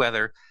see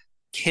whether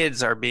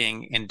kids are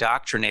being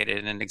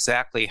indoctrinated and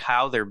exactly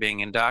how they're being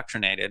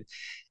indoctrinated.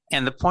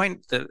 And the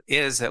point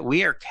is that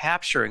we're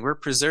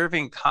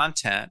preserving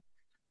content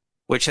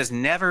which has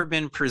never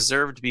been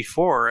preserved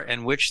before,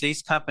 and which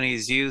these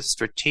companies use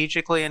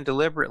strategically and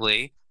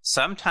deliberately,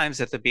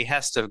 sometimes at the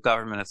behest of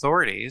government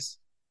authorities,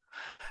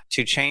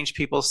 to change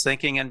people's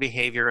thinking and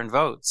behavior and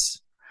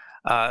votes.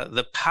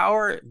 The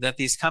power that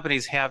these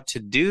companies have to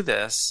do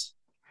this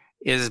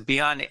is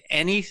beyond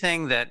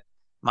anything that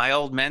my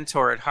old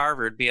mentor at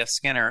Harvard, B.F.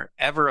 Skinner,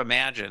 ever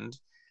imagined.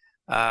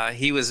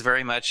 He was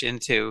very much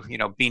into,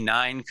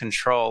 benign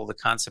control, the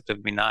concept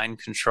of benign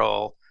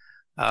control.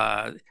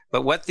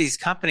 But what these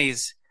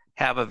companies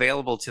have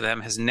available to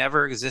them has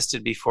never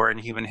existed before in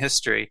human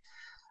history.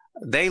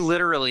 They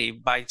literally,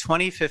 by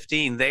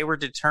 2015, they were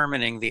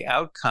determining the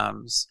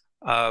outcomes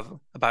of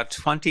about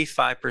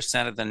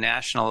 25% of the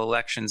national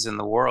elections in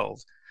the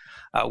world,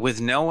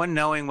 with no one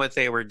knowing what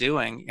they were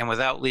doing and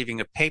without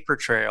leaving a paper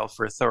trail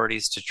for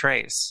authorities to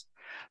trace.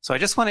 So I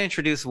just want to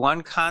introduce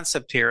one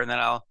concept here, and then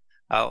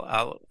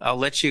I'll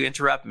let you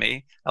interrupt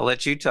me. I'll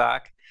let you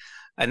talk.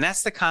 And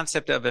that's the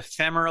concept of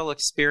ephemeral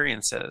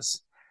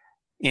experiences.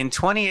 In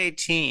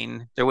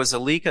 2018, there was a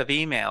leak of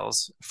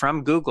emails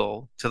from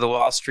Google to the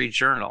Wall Street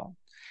Journal,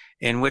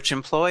 in which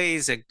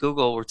employees at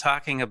Google were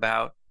talking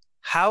about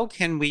how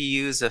can we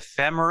use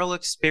ephemeral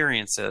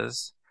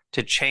experiences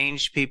to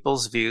change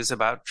people's views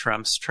about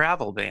Trump's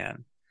travel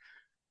ban.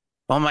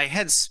 Well, my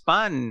head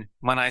spun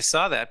when I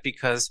saw that,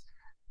 because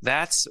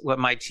that's what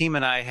my team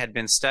and I had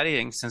been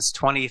studying since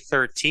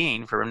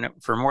 2013 for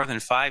more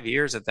than 5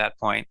 years at that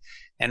point.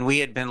 And we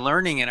had been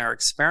learning in our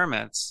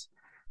experiments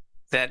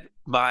that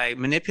by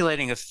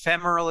manipulating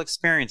ephemeral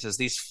experiences,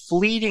 these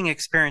fleeting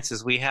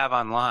experiences we have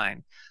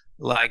online,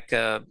 like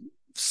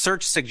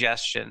search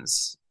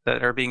suggestions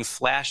that are being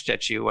flashed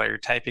at you while you're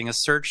typing a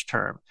search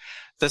term,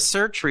 the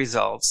search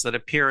results that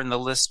appear in the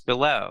list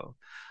below,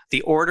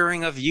 the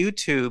ordering of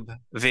YouTube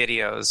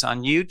videos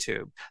on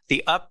YouTube,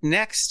 the up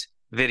next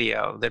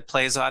video that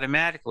plays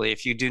automatically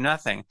if you do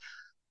nothing.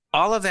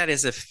 All of that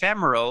is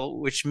ephemeral,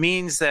 which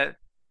means that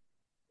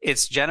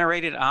it's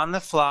generated on the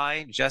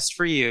fly just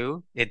for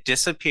you. It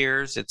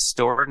disappears, it's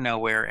stored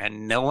nowhere,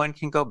 and no one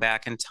can go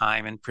back in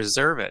time and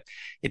preserve it.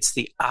 It's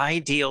the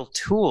ideal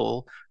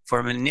tool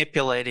for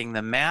manipulating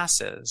the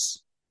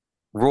masses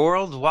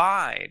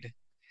worldwide.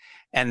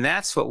 And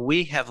that's what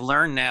we have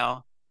learned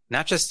now,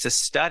 not just to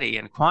study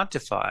and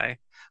quantify,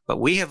 but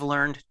we have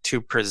learned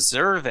to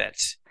preserve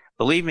it.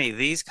 Believe me,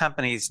 these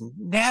companies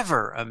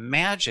never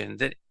imagined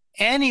that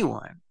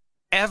anyone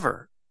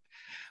ever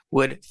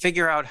would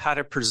figure out how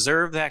to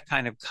preserve that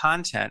kind of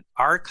content,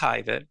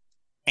 archive it,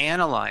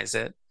 analyze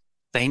it.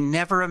 They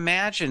never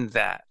imagined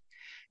that.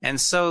 And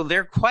so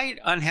they're quite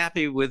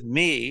unhappy with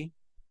me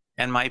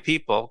and my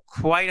people,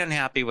 quite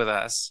unhappy with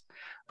us.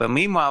 But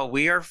meanwhile,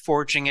 we are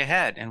forging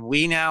ahead, and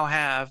we now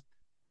have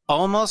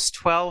almost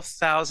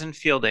 12,000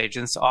 field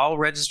agents, all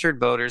registered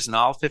voters in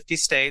all 50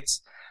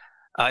 states.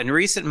 In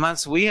recent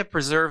months, we have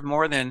preserved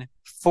more than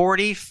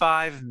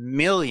 45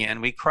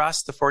 million. We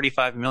crossed the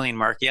 45 million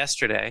mark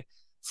yesterday.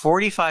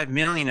 45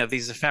 million of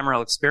these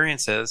ephemeral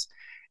experiences.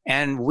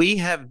 And we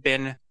have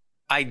been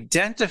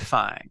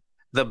identifying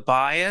the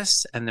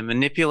bias and the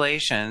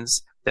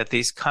manipulations that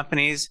these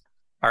companies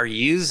are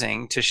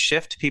using to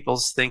shift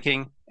people's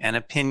thinking and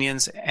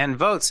opinions and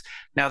votes.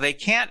 Now, they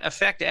can't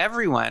affect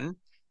everyone.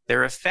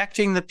 They're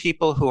affecting the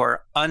people who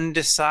are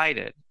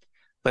undecided.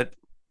 But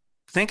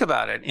think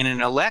about it. In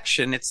an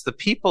election, it's the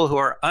people who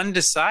are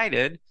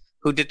undecided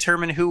who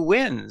determine who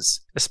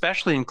wins,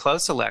 especially in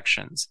close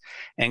elections.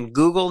 And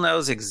Google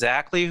knows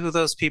exactly who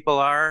those people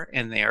are,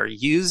 and they are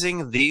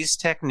using these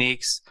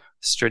techniques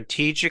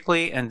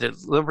strategically and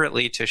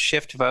deliberately to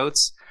shift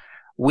votes.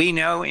 We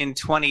know in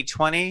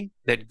 2020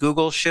 that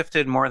Google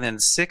shifted more than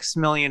 6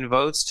 million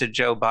votes to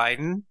Joe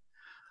Biden,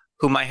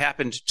 whom I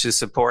happened to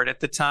support at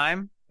the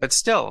time. But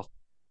still,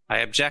 I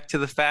object to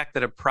the fact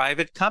that a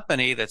private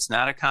company that's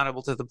not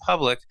accountable to the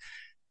public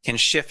can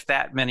shift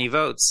that many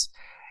votes.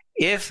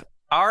 If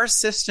our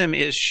system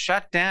is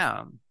shut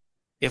down,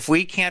 if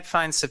we can't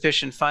find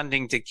sufficient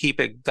funding to keep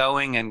it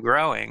going and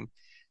growing,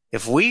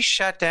 if we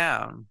shut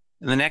down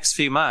in the next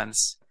few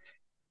months,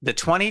 the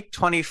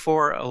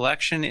 2024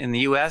 election in the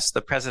US,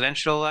 the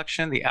presidential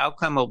election, the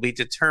outcome will be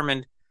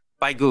determined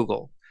by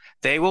Google.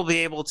 They will be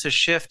able to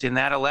shift in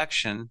that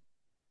election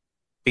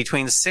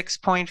between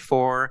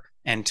 6.4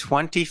 and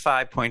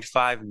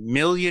 25.5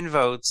 million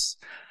votes.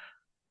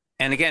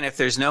 And again, if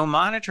there's no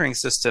monitoring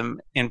system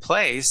in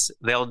place,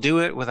 they'll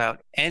do it without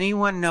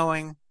anyone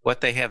knowing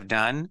what they have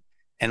done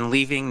and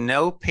leaving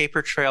no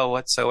paper trail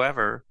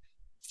whatsoever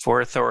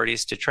for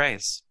authorities to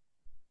trace.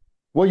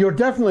 Well, you're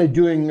definitely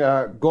doing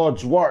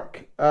God's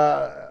work.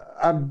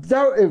 I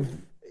doubt if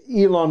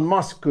Elon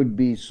Musk could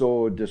be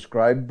so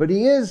described, but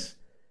he is,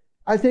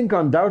 I think,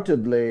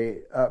 undoubtedly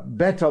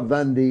better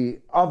than the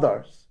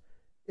others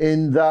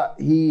in that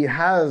he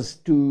has,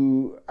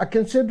 to a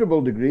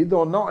considerable degree,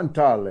 though not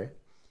entirely,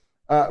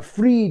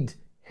 freed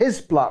his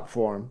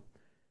platform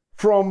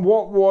from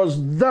what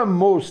was the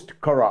most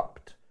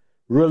corrupt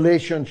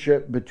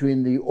relationship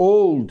between the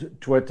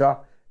old Twitter,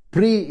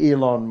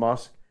 pre-Elon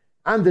Musk,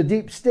 and the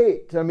deep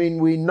state. I mean,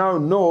 we now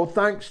know,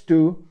 thanks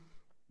to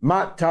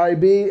Matt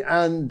Taibbi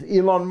and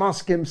Elon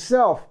Musk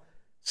himself,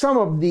 some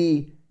of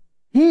the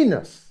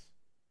heinous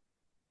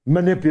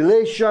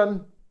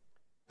manipulation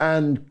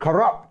and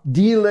corrupt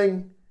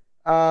dealing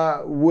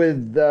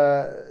with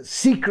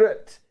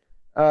secret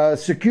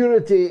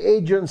security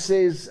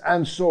agencies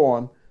and so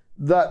on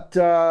that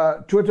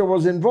Twitter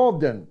was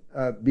involved in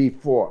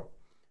before.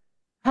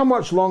 How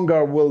much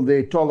longer will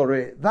they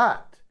tolerate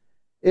that?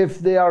 If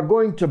they are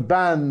going to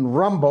ban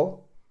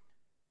Rumble,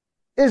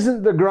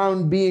 isn't the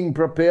ground being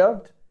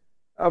prepared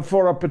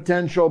for a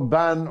potential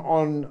ban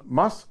on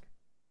Musk?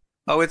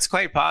 Oh, it's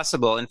quite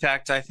possible. In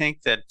fact, I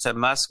think that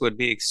Musk would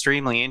be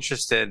extremely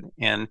interested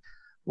in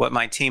what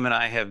my team and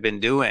I have been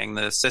doing,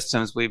 the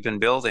systems we've been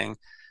building,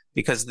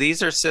 because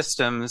these are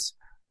systems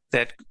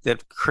that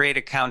create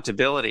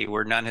accountability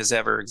where none has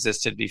ever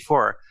existed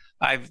before.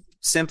 I've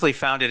simply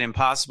found it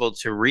impossible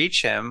to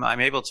reach him. I'm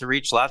able to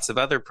reach lots of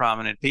other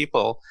prominent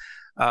people,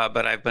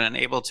 but I've been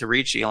unable to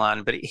reach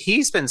Elon. But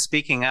he's been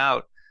speaking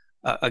out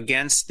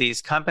against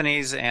these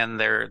companies and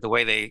the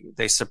way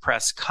they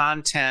suppress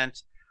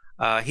content.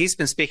 He's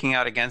been speaking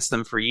out against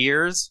them for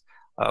years.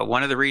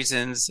 One of the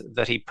reasons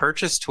that he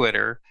purchased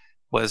Twitter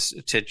was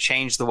to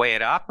change the way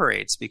it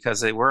operates,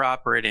 because they were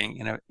operating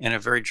in a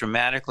very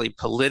dramatically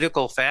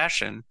political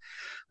fashion.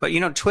 But,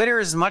 Twitter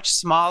is much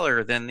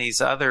smaller than these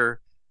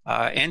other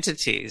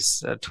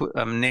entities,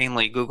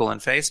 namely Google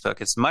and Facebook.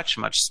 It's much,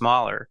 much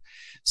smaller.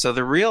 So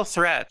the real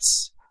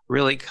threats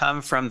really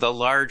come from the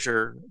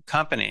larger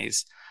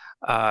companies.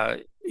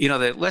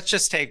 Let's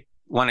just take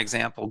one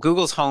example,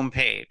 Google's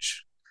homepage.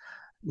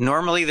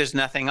 Normally, there's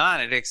nothing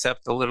on it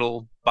except the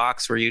little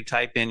box where you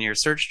type in your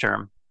search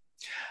term.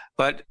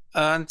 But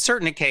on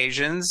certain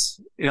occasions,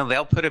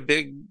 they'll put a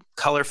big,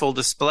 colorful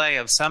display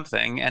of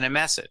something and a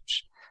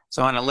message.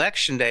 So on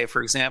election day,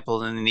 for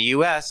example, in the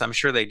US, I'm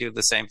sure they do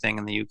the same thing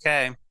in the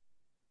UK.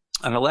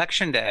 On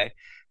election day,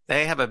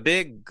 they have a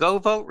big go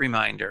vote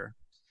reminder.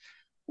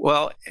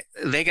 Well,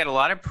 they get a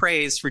lot of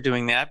praise for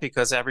doing that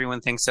because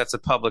everyone thinks that's a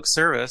public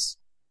service.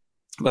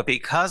 But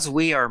because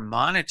we are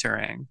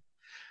monitoring,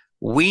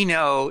 we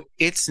know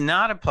it's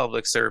not a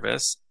public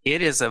service.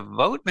 It is a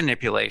vote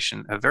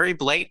manipulation, a very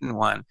blatant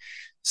one.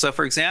 So,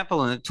 for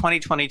example, in the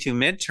 2022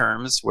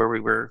 midterms, where we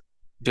were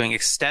doing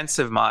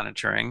extensive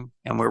monitoring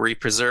and where we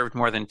preserved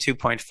more than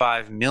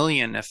 2.5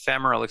 million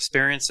ephemeral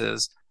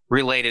experiences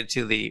related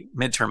to the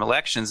midterm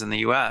elections in the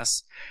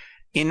US,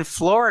 in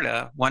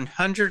Florida,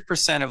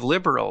 100% of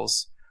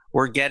liberals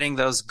were getting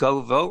those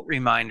go vote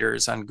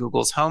reminders on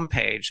Google's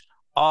homepage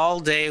all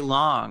day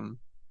long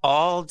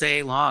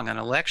on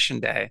election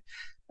day.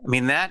 I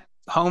mean, that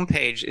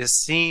homepage is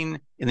seen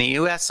in the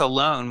US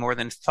alone more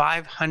than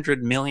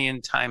 500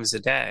 million times a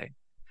day.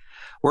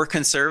 Were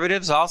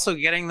conservatives also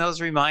getting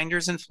those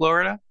reminders in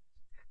Florida?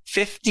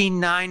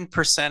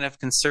 59% of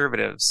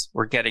conservatives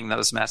were getting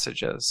those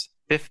messages.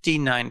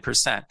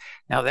 59%.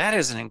 Now, that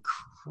is an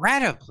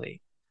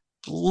incredibly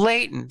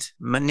blatant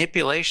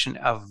manipulation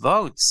of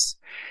votes.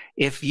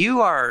 If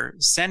you are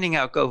sending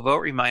out go vote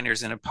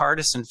reminders in a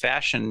partisan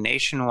fashion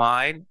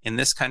nationwide in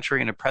this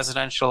country in a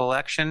presidential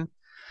election,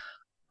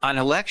 on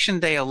election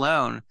day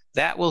alone,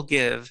 that will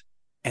give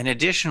an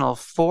additional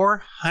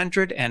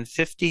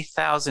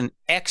 450,000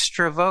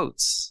 extra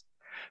votes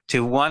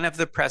to one of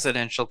the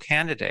presidential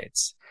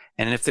candidates.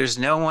 And if there's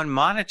no one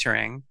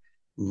monitoring,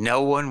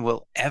 no one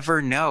will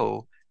ever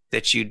know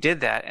that you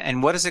did that.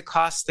 And what does it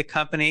cost the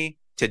company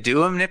to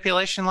do a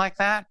manipulation like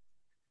that?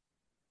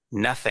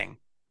 Nothing.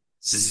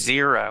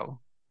 Zero.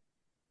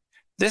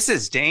 This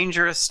is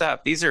dangerous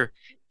stuff. These are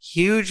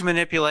huge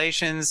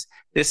manipulations.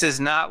 This is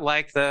not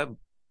like the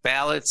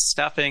ballot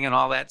stuffing and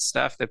all that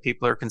stuff that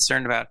people are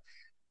concerned about.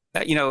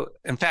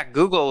 In fact,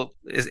 Google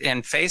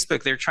and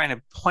Facebook, they're trying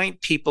to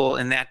point people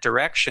in that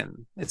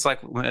direction. It's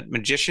like what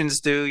magicians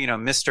do,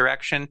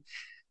 misdirection.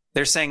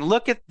 They're saying,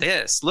 look at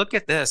this, look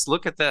at this,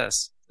 look at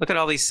this. Look at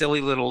all these silly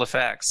little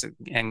effects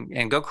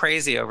and go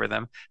crazy over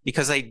them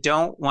because they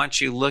don't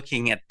want you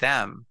looking at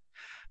them.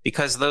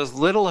 Because those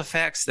little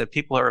effects that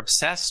people are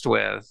obsessed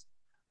with,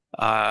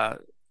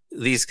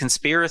 these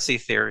conspiracy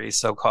theories,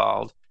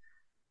 so-called,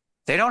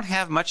 they don't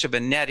have much of a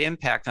net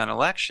impact on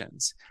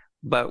elections.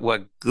 But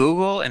what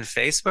Google and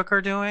Facebook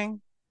are doing,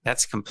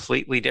 that's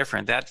completely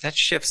different. That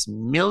shifts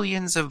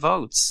millions of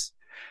votes.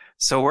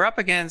 So we're up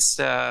against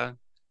some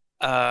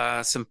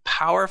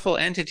powerful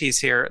entities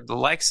here, the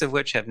likes of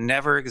which have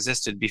never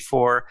existed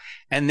before.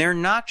 And they're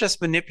not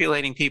just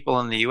manipulating people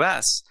in the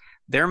US.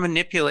 They're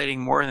manipulating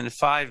more than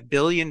 5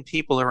 billion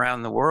people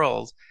around the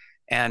world.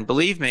 And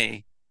believe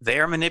me, they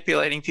are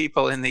manipulating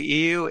people in the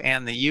EU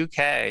and the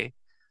UK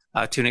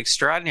to an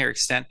extraordinary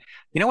extent.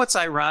 You know what's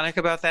ironic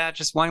about that?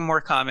 Just one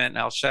more comment and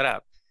I'll shut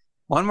up.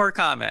 One more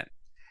comment.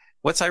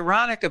 What's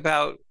ironic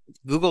about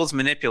Google's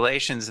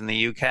manipulations in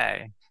the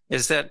UK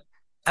is that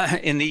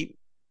in the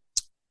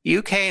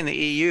UK and the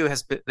EU,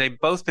 they've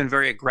both been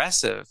very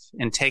aggressive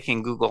in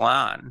taking Google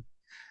on.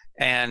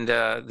 And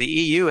the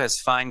EU has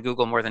fined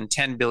Google more than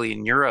 10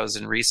 billion euros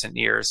in recent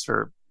years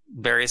for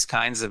various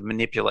kinds of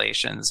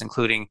manipulations,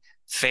 including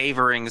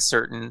favoring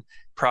certain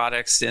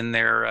products in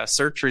their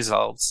search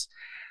results.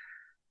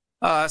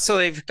 So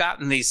they've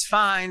gotten these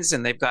fines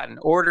and they've gotten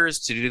orders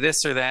to do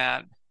this or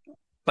that,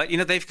 but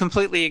they've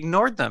completely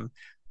ignored them.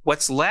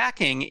 What's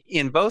lacking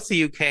in both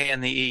the UK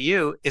and the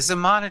EU is a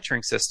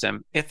monitoring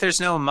system. If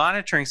there's no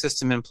monitoring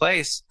system in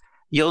place,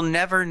 you'll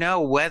never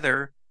know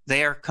whether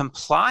they are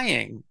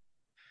complying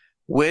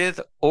with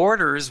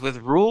orders, with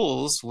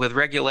rules, with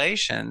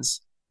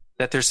regulations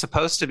that they're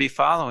supposed to be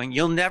following.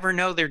 You'll never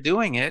know they're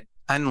doing it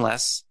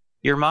unless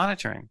you're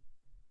monitoring.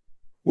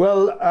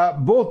 Well,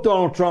 both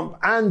Donald Trump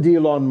and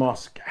Elon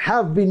Musk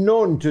have been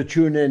known to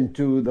tune in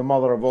to the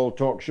mother of all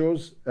talk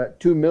shows.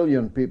 2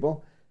 million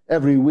people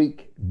every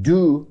week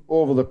do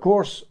over the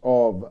course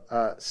of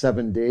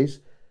 7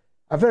 days.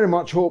 I very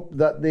much hope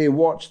that they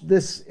watched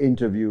this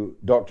interview,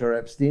 Dr.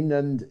 Epstein,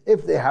 and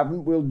if they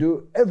haven't, we'll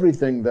do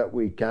everything that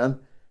we can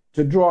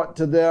to draw it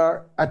to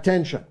their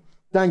attention.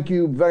 Thank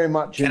you very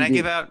much for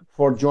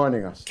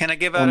joining us. Can I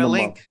give out a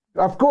link?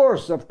 Of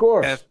course.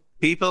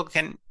 People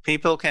can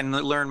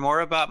learn more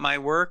about my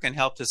work and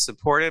help to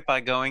support it by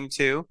going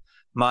to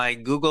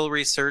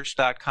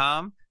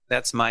mygoogleresearch.com.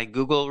 That's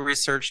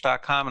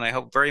mygoogleresearch.com, and I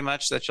hope very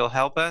much that you'll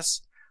help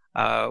us.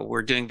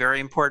 We're doing very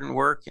important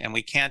work, and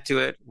we can't do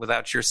it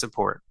without your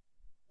support.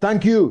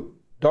 Thank you,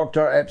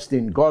 Dr.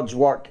 Epstein. God's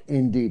work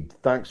indeed.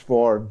 Thanks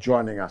for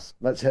joining us.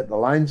 Let's hit the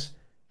lines.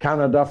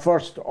 Canada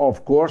first,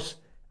 of course.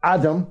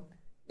 Adam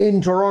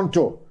in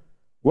Toronto.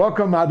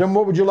 Welcome, Adam.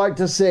 What would you like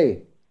to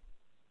say?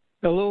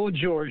 Hello,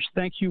 George.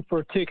 Thank you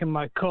for taking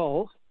my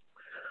call.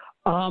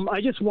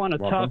 I just want to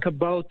talk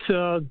about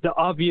the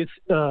obvious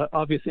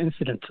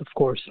incidents, of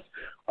course,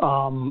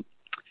 and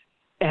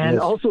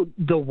also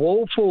the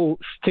woeful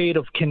state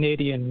of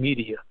Canadian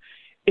media.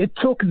 It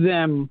took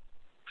them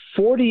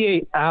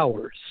 48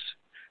 hours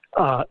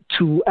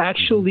to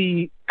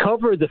actually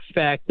cover the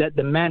fact that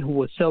the man who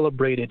was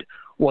celebrated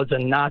was a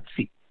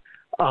Nazi.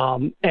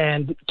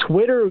 And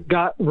Twitter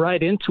got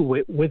right into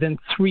it within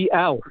 3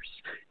 hours.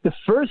 The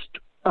first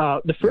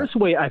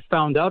way I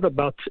found out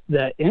about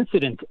that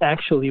incident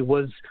actually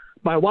was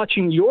by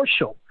watching your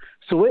show.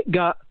 So it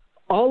got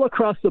all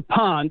across the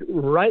pond,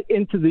 right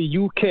into the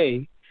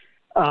UK,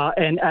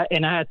 and I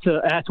had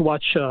to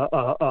watch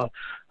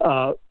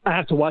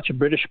a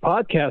British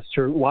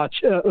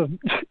podcaster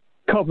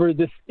cover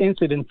this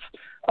incident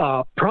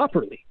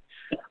properly.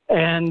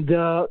 And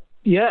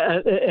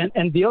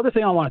and the other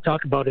thing I want to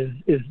talk about is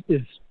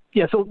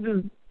so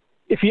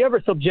if you ever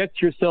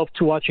subject yourself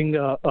to watching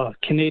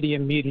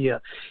Canadian media,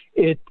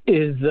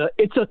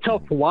 it's a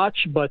tough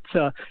watch, but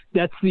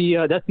that's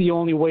the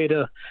only way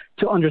to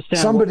understand.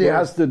 Somebody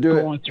has to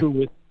do going it.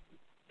 Through it.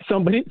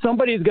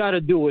 Somebody's got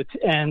to do it,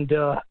 and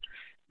the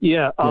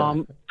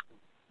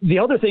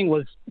other thing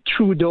was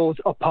Trudeau's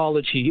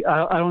apology.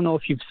 I don't know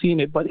if you've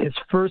seen it, but his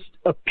first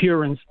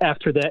appearance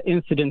after that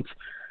incident,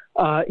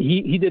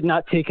 he did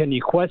not take any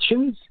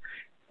questions,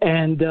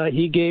 and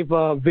he gave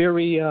a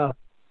very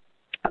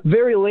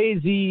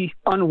lazy,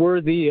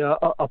 unworthy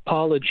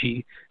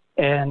apology,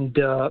 and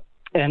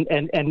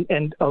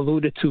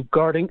alluded to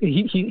guarding.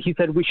 He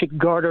said we should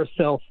guard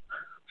ourselves.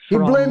 He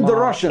blamed the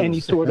Russians. Any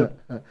sort of.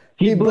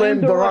 He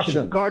blamed the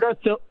Russians. Guard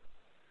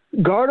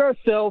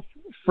ourselves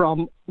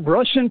from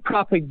Russian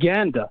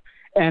propaganda.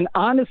 And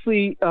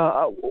honestly,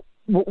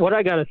 what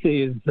I gotta say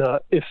is,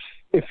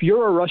 if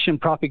you're a Russian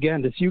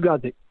propagandist, you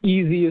got the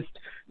easiest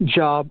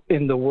job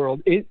in the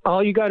world.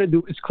 All you got to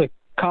do is click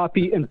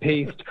copy and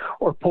paste,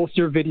 or post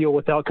your video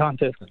without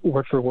context,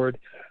 word for word.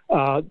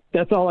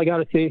 That's all I got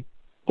to say.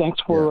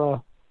 Thanks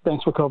for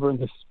covering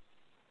this.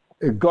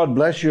 God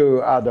bless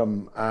you,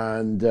 Adam.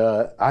 And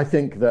I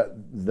think that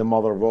the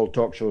Mother of All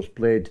Talk Shows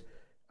played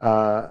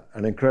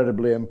an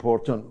incredibly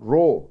important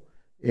role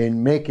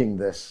in making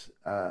this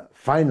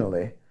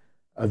finally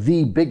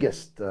the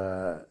biggest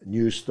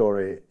news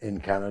story in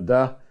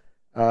Canada,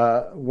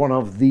 one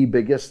of the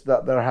biggest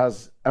that there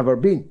has ever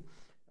been.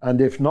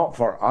 And if not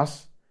for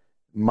us,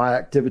 my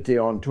activity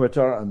on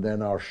Twitter and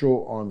then our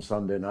show on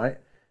Sunday night,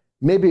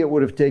 maybe it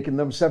would have taken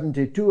them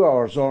 72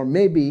 hours, or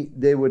maybe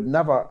they would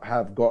never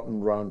have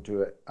gotten round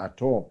to it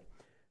at all.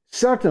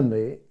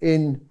 Certainly,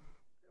 in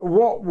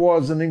what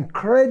was an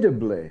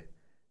incredibly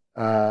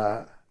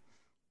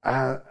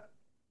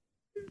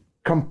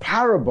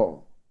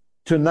comparable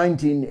to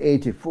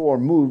 1984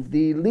 move,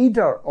 the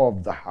leader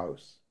of the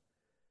House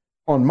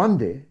on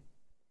Monday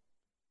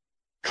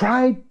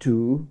tried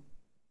to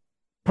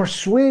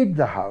persuade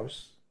the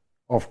House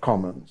of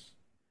Commons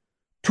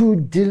to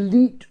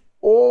delete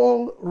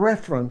all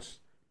reference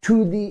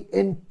to the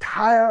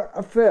entire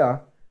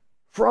affair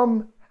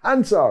from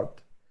Hansard.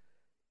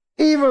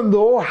 Even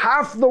though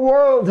half the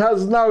world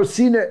has now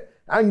seen it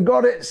and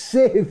got it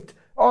saved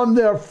on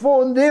their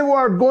phone, they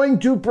were going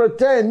to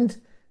pretend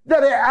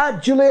that it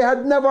actually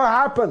had never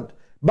happened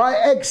by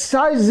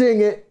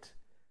excising it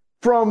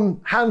from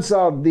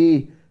Hansard,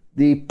 the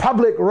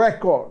public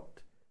record.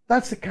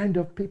 That's the kind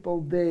of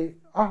people they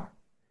are.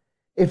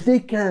 If they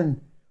can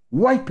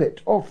wipe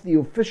it off the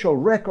official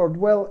record,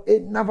 well,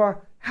 it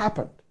never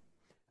happened.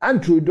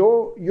 And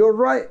Trudeau, you're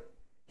right,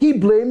 he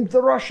blamed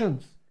the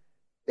Russians.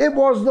 It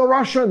was the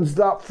Russians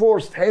that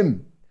forced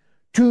him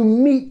to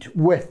meet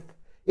with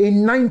a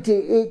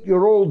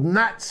 98-year-old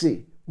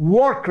Nazi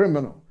war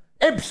criminal,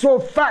 ipso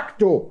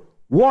facto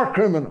war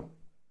criminal.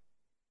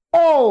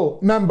 All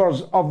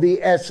members of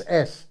the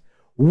SS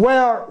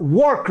were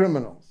war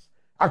criminals,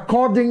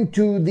 according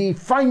to the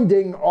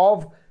finding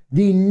of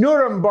the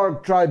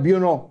Nuremberg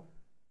Tribunal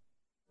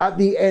at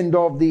the end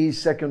of the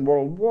Second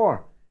World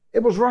War.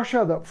 It was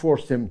Russia that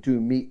forced him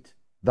to meet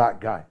that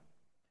guy.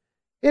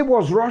 It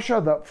was Russia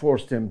that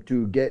forced him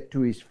to get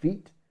to his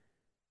feet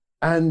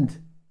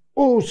and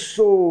oh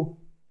so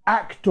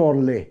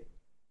actorly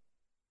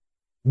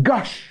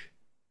gush,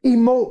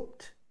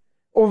 emote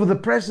over the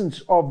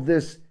presence of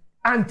this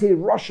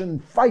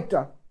anti-Russian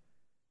fighter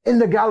in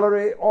the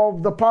gallery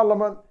of the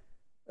parliament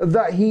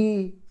that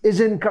he is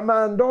in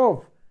command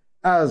of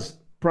as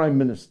Prime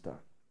Minister.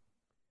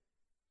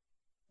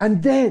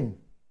 And then,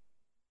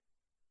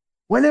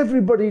 when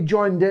everybody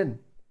joined in,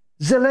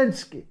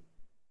 Zelensky,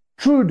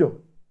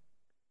 Trudeau,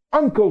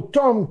 Uncle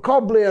Tom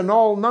Cobley and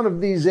all, none of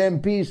these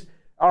MPs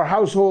are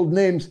household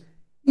names,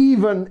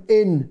 even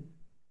in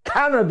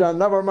Canada,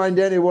 never mind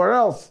anywhere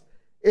else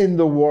in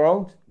the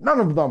world. None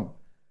of them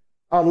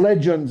are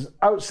legends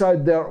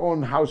outside their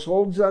own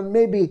households, and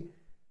maybe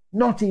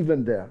not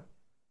even there.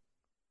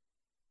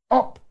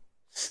 Up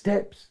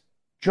steps,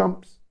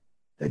 jumps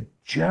the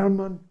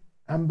German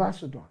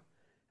ambassador.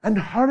 And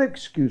her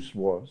excuse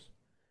was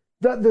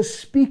that the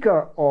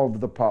Speaker of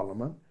the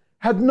Parliament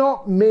had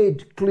not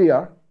made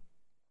clear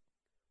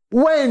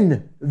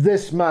when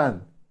this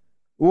man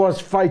was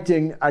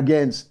fighting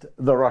against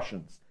the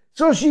Russians.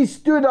 So she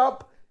stood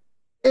up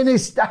in a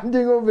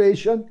standing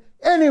ovation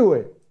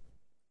anyway.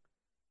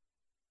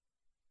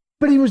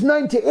 But he was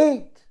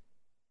 98.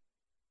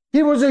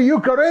 He was a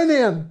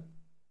Ukrainian.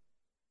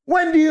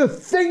 When do you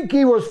think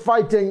he was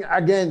fighting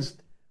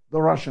against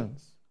the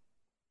Russians?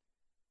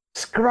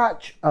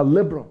 Scratch a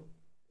liberal,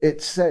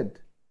 it said,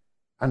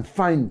 and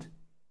find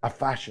a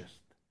fascist.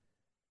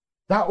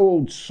 That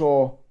old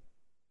saw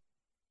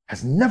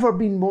has never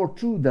been more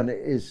true than it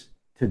is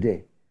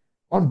today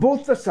on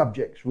both the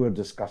subjects we're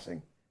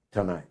discussing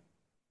tonight.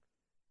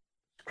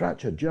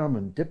 Scratch a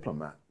German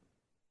diplomat.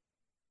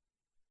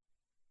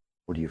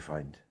 What do you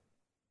find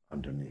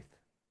underneath?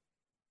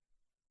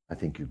 I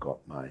think you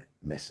got my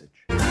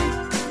message.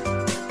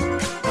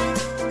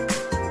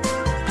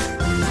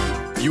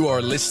 You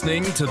are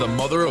listening to the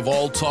Mother of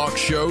All Talk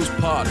Shows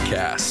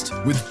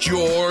podcast with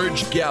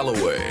George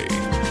Galloway.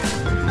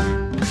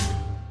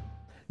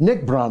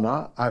 Nick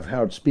Brana, I've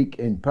heard speak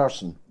in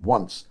person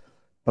once,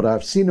 but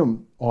I've seen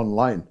him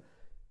online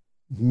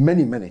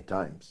many, many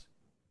times.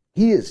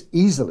 He is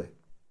easily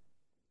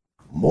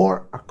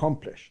more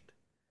accomplished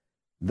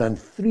than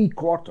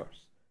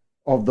 3/4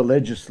 of the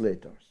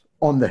legislators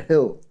on the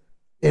Hill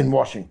in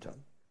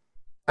Washington.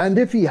 And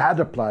if he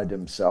had applied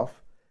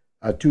himself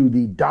to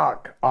the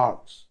dark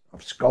arts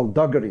of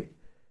skullduggery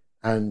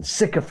and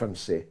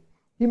sycophancy,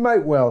 he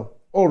might well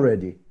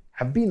already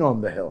have been on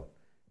the Hill.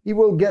 He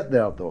will get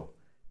there, though,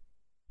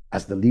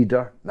 as the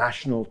leader,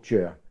 national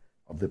chair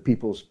of the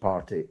People's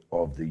Party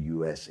of the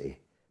USA.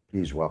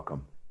 Please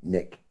welcome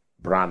Nick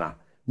Brana.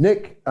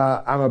 Nick,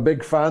 I'm a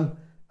big fan,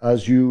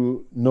 as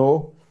you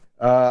know,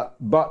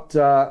 but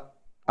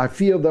I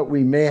feel that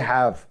we may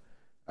have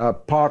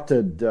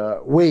parted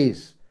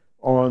ways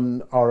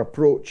on our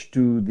approach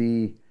to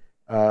the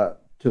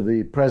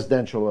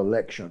presidential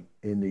election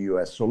in the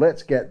US. So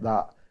let's get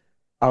that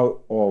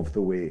out of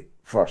the way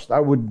first. I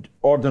would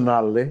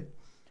ordinarily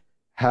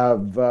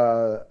have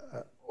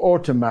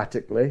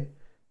automatically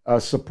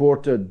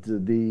supported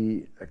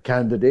the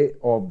candidate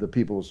of the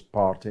People's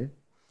Party,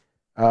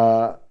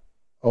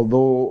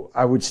 although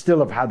I would still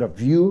have had a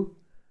view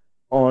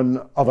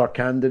on other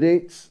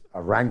candidates,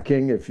 a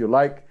ranking, if you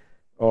like,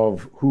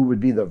 of who would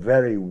be the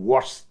very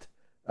worst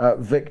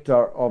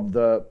victor of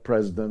the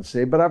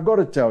presidency. But I've got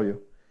to tell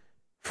you,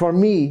 for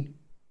me,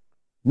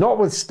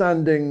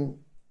 notwithstanding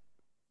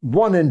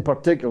one in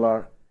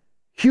particular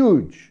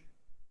huge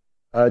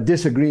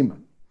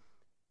disagreement,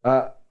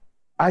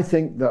 I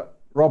think that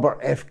Robert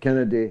F.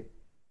 Kennedy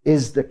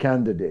is the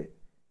candidate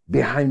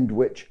behind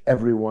which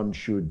everyone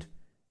should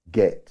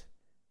get.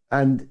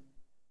 And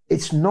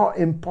it's not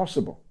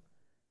impossible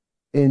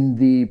in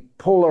the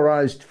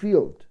polarized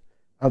field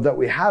that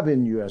we have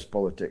in US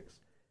politics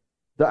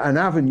that an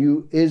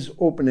avenue is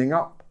opening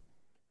up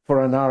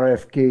for an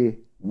RFK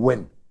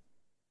win.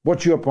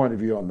 What's your point of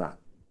view on that?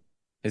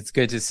 It's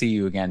good to see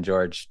you again,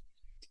 George.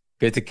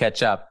 Good to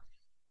catch up.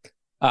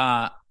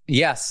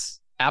 Yes,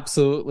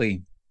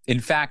 absolutely. In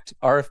fact,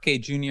 RFK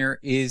Jr.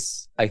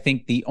 is, I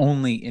think, the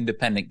only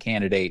independent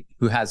candidate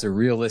who has a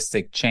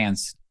realistic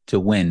chance to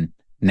win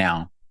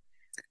now.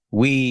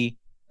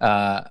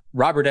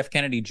 Robert F.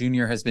 Kennedy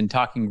Jr. has been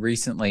talking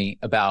recently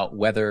about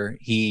whether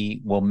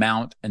he will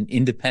mount an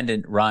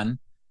independent run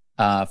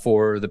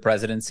for the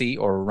presidency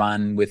or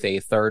run with a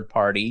third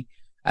party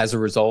as a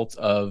result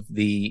of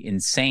the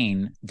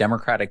insane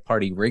Democratic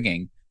Party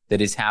rigging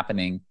that is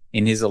happening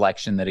in his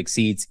election that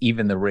exceeds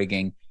even the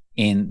rigging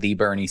in the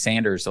Bernie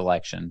Sanders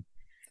election.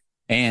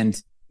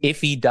 And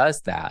if he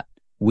does that,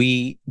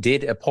 we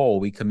did a poll,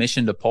 we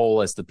commissioned a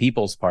poll as the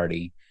People's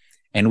Party,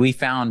 and we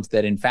found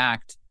that, in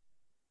fact,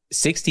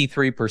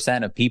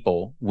 63% of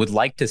people would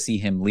like to see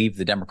him leave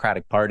the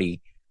Democratic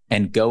Party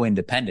and go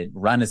independent,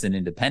 run as an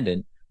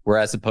independent,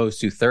 whereas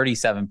opposed to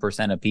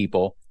 37% of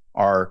people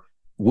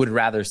would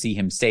rather see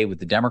him stay with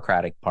the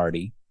Democratic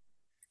Party.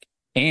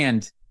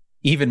 And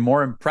even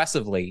more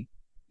impressively,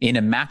 in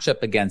a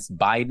matchup against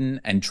Biden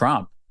and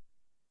Trump,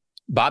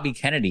 Bobby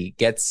Kennedy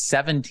gets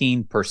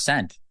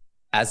 17%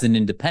 as an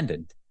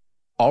independent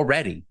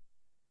already.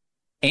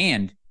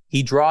 And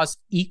he draws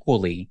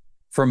equally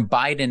from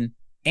Biden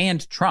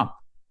and Trump,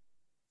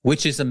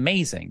 which is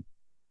amazing.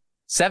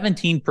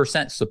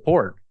 17%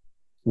 support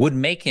would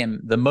make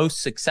him the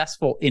most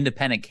successful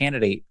independent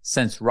candidate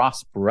since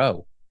Ross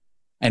Perot.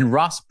 And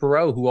Ross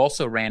Perot, who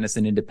also ran as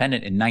an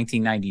independent in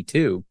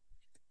 1992,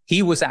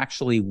 he was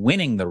actually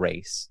winning the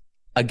race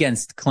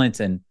against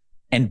Clinton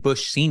and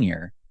Bush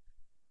Sr.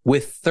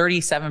 with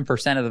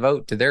 37% of the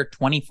vote to their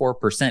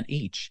 24%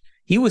 each.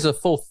 He was a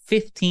full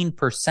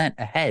 15%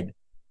 ahead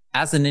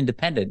as an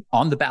independent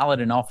on the ballot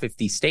in all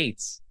 50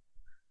 states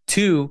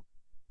to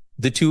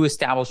the two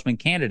establishment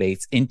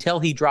candidates until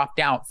he dropped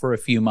out for a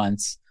few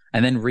months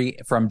and then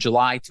from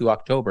July to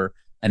October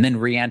and then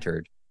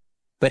re-entered.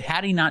 But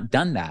had he not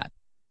done that,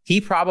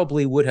 he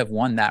probably would have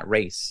won that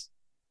race.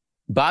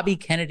 Bobby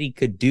Kennedy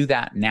could do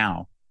that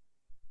now.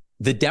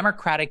 The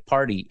Democratic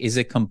Party is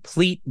a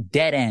complete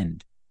dead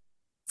end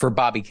for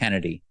Bobby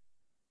Kennedy.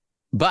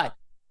 But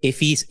if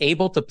he's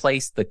able to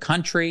place the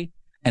country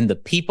and the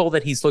people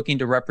that he's looking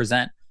to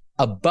represent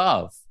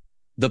above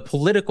the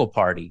political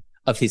party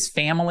of his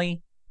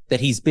family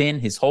that he's been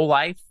his whole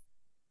life,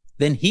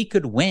 then he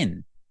could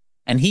win.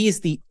 And he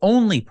is the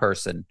only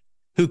person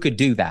who could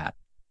do that.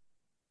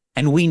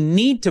 And we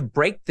need to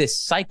break this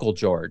cycle,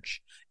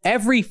 George.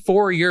 Every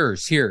 4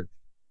 years here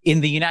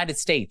in the United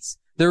States,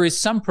 there is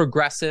some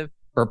progressive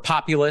or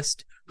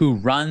populist who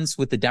runs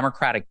with the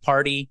Democratic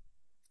Party,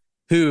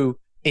 who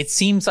it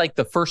seems like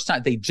the first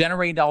time they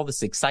generate all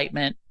this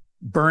excitement,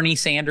 Bernie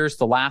Sanders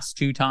the last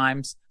 2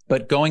 times,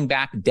 but going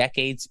back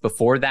decades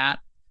before that,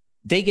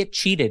 they get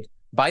cheated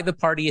by the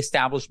party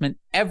establishment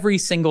every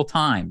single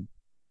time.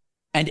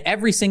 And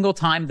every single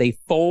time they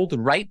fold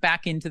right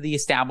back into the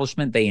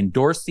establishment, they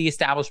endorse the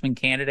establishment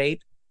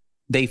candidate,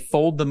 they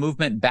fold the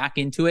movement back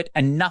into it,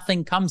 and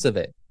nothing comes of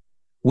it.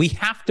 We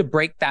have to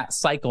break that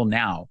cycle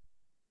now.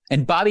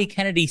 And Bobby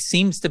Kennedy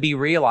seems to be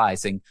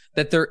realizing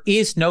that there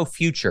is no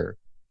future.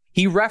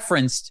 He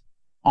referenced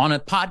on a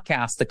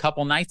podcast a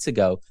couple nights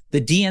ago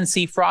the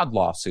DNC fraud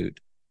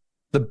lawsuit.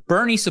 The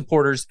Bernie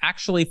supporters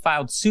actually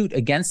filed suit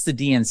against the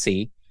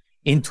DNC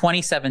in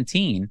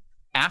 2017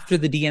 after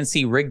the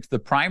DNC rigged the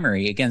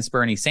primary against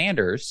Bernie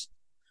Sanders.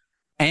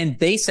 And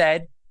they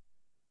said,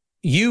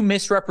 you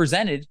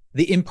misrepresented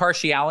the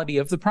impartiality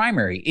of the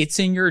primary. It's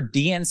in your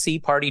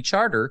DNC party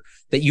charter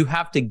that you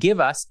have to give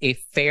us a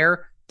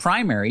fair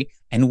primary,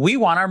 and we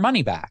want our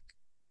money back.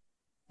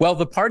 Well,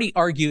 the party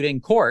argued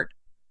in court.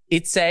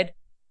 It said,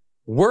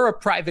 we're a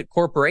private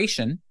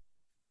corporation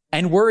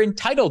and we're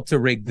entitled to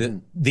rig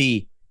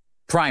the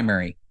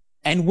primary,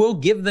 and we'll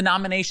give the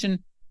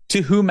nomination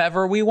to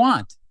whomever we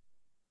want.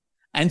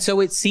 And so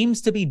it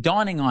seems to be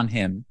dawning on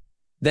him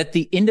that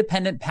the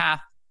independent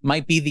path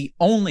might be the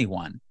only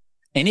one.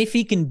 And if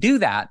he can do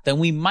that, then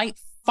we might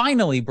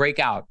finally break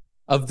out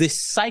of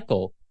this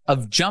cycle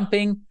of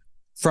jumping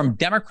from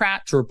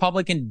Democrat to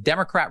Republican,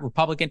 Democrat,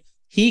 Republican.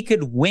 He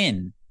could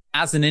win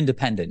as an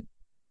independent.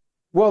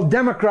 Well,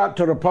 Democrat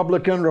to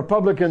Republican,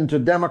 Republican to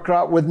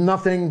Democrat, with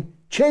nothing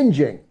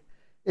changing.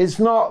 It's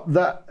not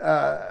that,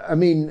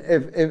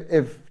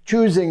 if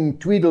choosing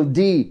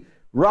Tweedledee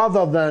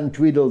rather than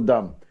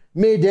Tweedledum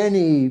made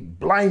any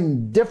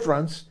blind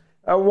difference,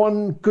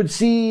 one could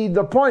see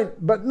the point,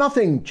 but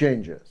nothing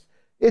changes.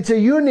 It's a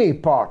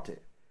uni-party.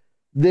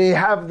 They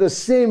have the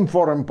same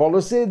foreign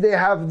policy. They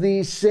have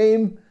the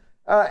same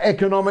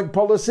economic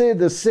policy,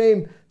 the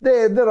same.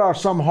 There are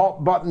some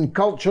hot-button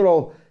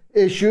cultural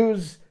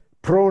issues,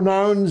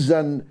 pronouns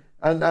and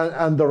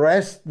the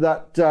rest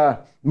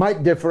that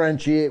might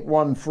differentiate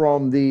one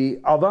from the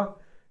other,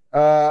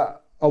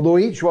 although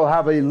each will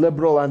have a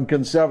liberal and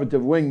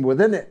conservative wing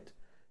within it,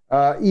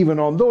 even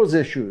on those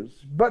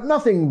issues. But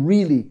nothing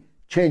really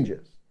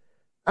changes.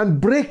 And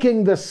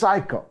breaking the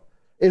cycle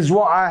is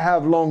what I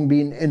have long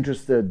been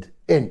interested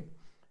in.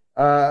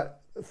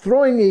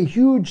 Throwing a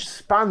huge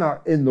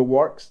spanner in the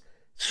works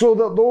so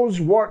that those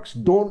works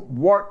don't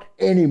work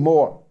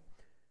anymore.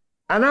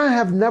 And I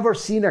have never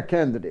seen a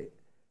candidate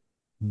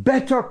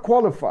better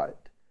qualified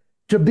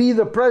to be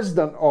the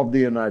president of the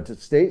United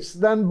States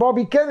than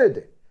Bobby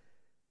Kennedy.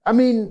 I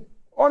mean,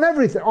 on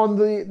everything, on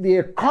the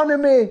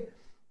economy,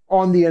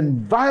 on the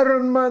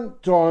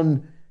environment,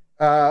 on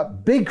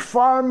big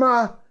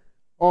pharma,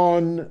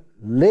 on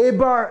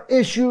labor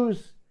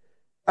issues,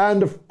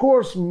 and of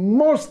course,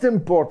 most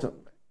importantly,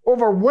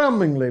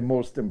 overwhelmingly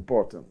most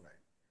importantly,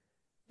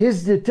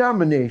 his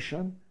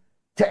determination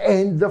to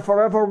end the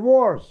forever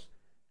wars,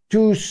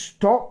 to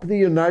stop the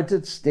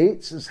United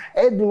States'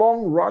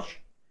 headlong rush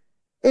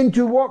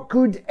into what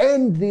could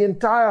end the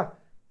entire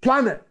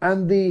planet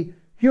and the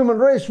human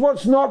race.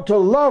 What's not to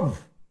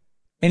love?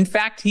 In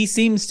fact, he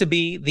seems to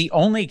be the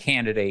only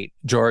candidate,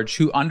 George,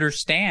 who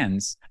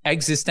understands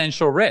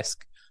existential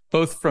risk,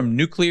 both from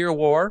nuclear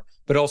war,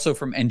 but also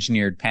from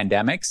engineered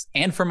pandemics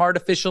and from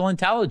artificial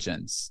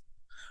intelligence.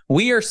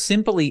 We are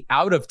simply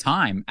out of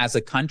time as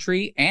a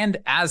country and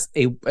as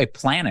a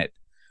planet.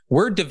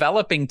 We're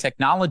developing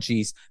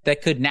technologies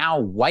that could now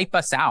wipe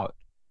us out.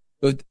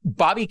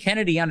 Bobby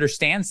Kennedy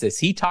understands this.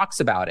 He talks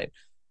about it.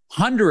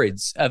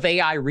 Hundreds of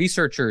AI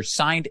researchers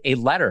signed a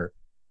letter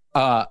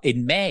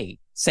in May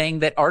saying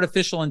that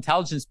artificial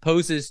intelligence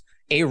poses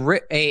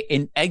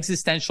an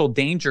existential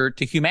danger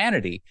to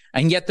humanity,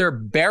 and yet they're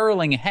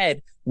barreling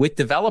ahead with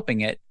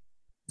developing it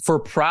for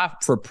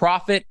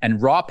profit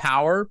and raw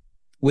power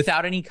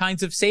without any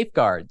kinds of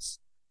safeguards.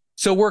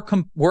 So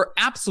we're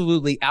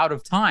absolutely out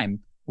of time.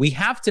 We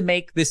have to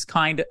make this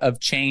kind of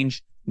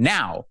change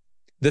now.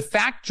 The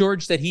fact,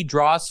 George, that he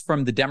draws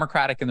from the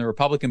Democratic and the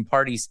Republican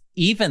parties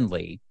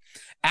evenly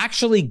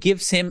actually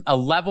gives him a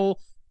level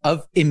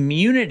of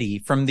immunity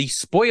from the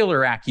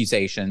spoiler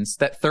accusations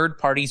that third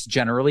parties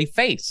generally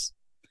face,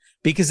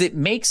 because it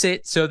makes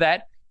it so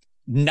that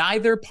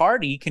neither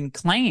party can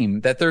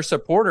claim that their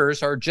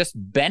supporters are just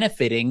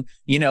benefiting,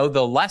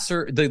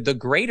 the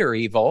greater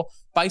evil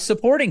by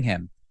supporting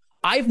him.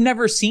 I've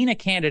never seen a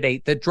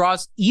candidate that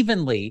draws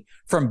evenly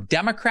from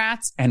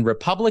Democrats and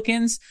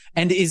Republicans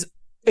and is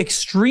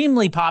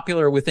extremely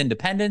popular with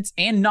independents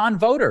and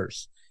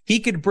non-voters. He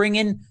could bring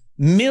in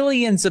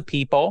millions of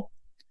people.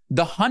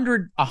 The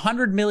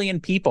 100 million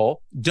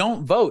people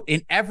don't vote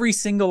in every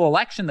single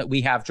election that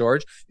we have,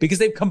 George, because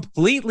they've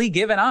completely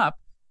given up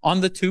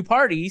on the two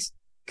parties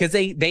because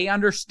they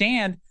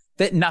understand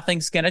that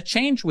nothing's going to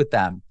change with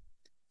them.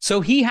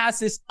 So he has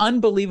this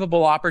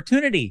unbelievable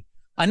opportunity.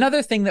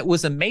 Another thing that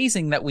was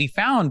amazing that we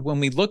found when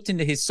we looked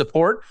into his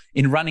support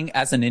in running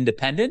as an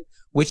independent,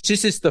 which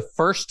this is the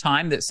first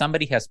time that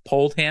somebody has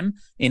polled him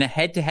in a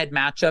head-to-head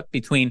matchup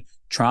between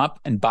Trump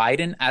and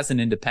Biden as an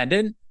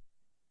independent,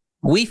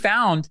 we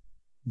found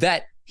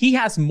that he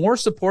has more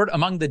support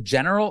among the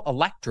general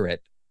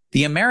electorate,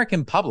 the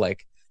American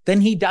public,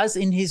 than he does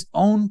in his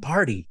own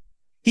party.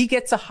 He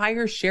gets a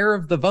higher share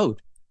of the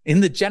vote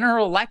in the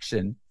general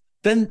election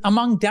than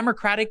among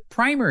Democratic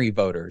primary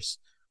voters,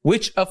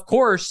 which, of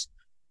course,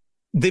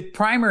 the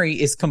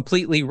primary is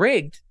completely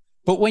rigged.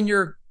 But when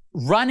you're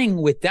running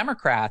with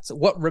Democrats,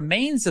 what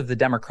remains of the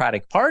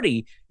Democratic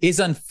Party is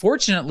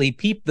unfortunately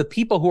the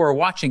people who are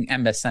watching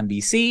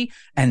MSNBC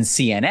and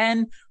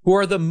CNN, who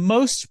are the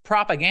most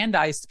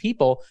propagandized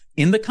people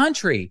in the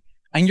country.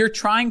 And you're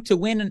trying to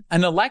win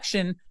an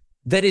election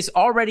that is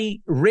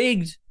already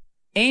rigged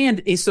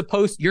and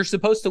you're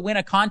supposed to win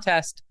a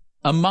contest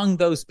among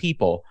those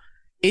people.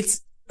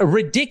 It's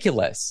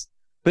ridiculous.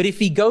 But if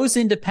he goes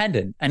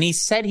independent, and he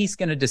said he's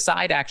going to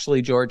decide,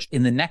 actually, George,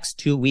 in the next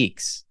 2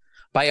 weeks,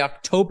 by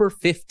October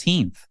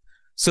 15th.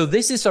 So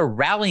this is a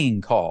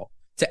rallying call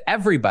to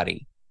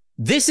everybody.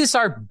 This is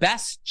our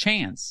best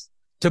chance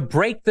to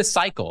break the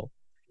cycle,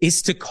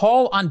 is to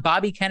call on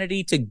Bobby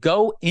Kennedy to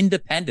go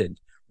independent.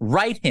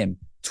 Write him,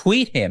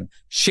 tweet him,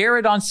 share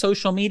it on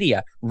social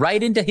media,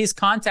 write into his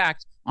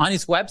contact on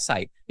his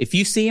website. If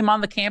you see him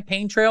on the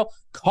campaign trail,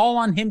 call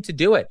on him to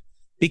do it,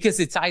 because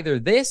it's either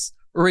this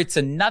or it's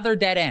another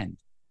dead end.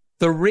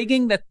 The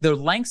rigging, that the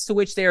lengths to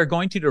which they are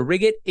going to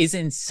rig it, is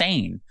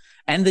insane.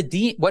 And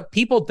what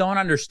people don't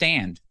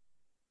understand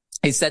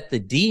is that the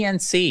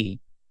DNC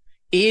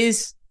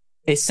is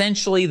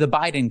essentially the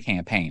Biden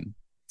campaign.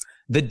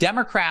 The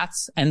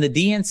Democrats and the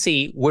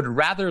DNC would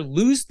rather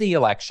lose the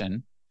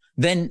election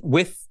than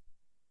with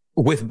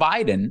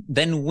Biden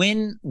than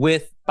win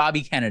with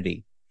Bobby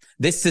Kennedy.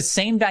 This is the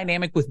same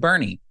dynamic with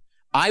Bernie.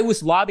 I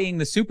was lobbying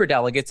the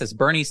superdelegates as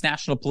Bernie's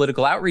national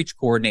political outreach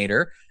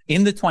coordinator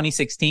in the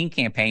 2016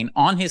 campaign,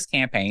 on his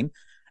campaign,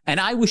 and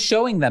I was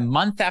showing them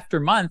month after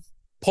month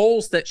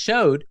polls that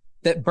showed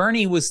that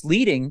Bernie was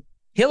leading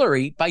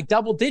Hillary by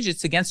double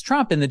digits against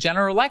Trump in the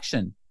general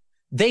election.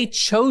 They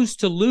chose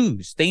to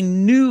lose. They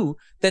knew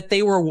that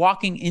they were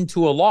walking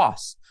into a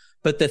loss.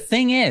 But the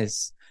thing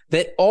is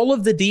that all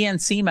of the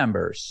DNC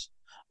members,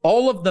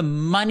 all of the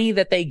money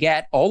that they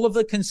get, all of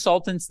the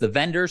consultants, the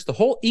vendors, the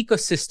whole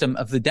ecosystem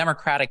of the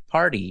Democratic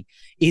Party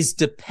is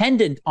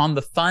dependent on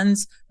the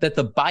funds that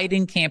the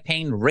Biden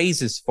campaign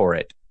raises for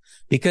it,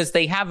 because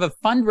they have a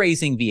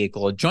fundraising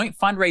vehicle, a joint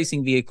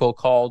fundraising vehicle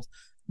called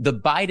the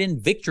Biden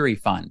Victory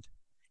Fund.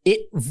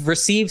 It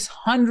receives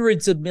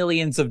hundreds of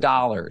millions of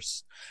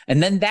dollars.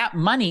 And then that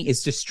money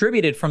is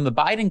distributed from the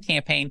Biden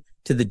campaign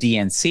to the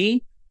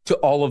DNC, to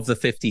all of the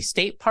 50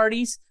 state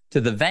parties, to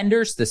the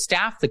vendors, the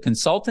staff, the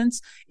consultants.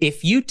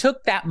 If you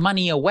took that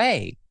money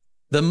away,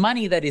 the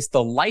money that is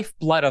the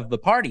lifeblood of the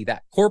party,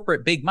 that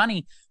corporate big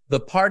money, the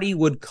party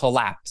would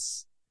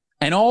collapse.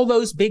 And all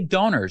those big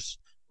donors,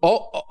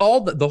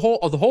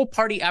 the whole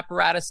party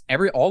apparatus,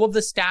 all of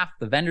the staff,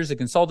 the vendors, the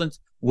consultants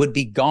would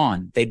be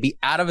gone. They'd be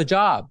out of a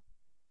job.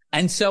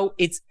 And so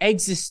it's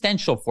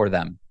existential for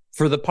them,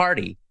 for the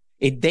party.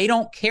 They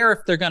don't care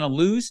if they're going to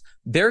lose.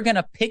 They're going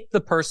to pick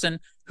the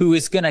person who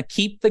is going to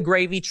keep the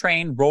gravy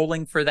train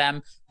rolling for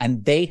them.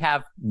 And they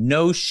have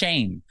no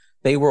shame.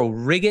 They will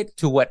rig it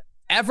to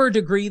whatever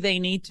degree they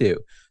need to.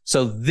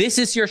 So this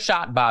is your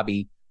shot,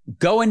 Bobby.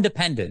 Go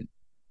independent.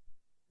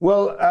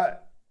 Well,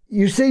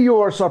 you say you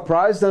are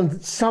surprised, and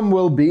some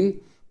will be,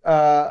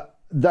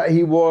 that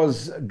he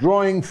was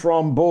drawing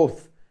from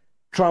both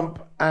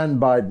Trump and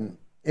Biden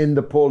in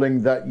the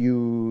polling that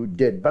you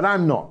did, but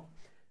I'm not.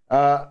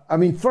 I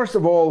mean, first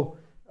of all,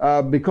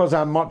 because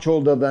I'm much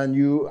older than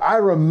you, I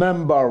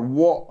remember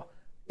what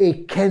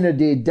a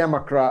Kennedy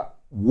Democrat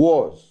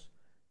was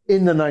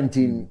in the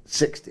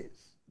 1960s.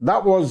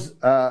 That was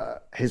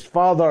his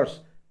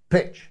father's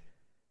pitch.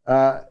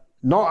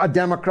 Not a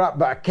Democrat,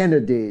 but a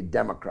Kennedy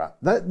Democrat.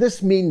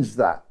 This means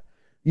that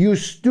you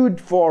stood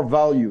for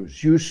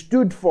values. You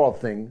stood for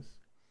things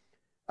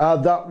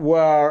that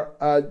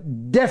were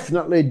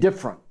definitely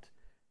different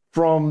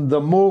from the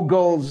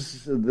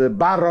moguls, the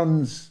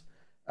barons,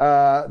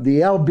 the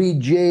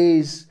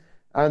LBJs,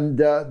 and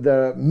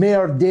the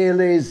Mayor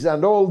Daley's,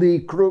 and all the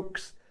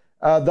crooks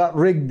that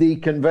rigged the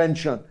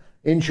convention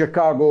in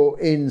Chicago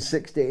in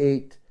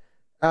 '68.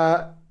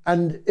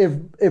 And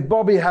if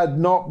Bobby had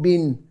not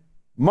been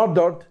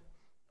murdered,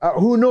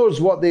 who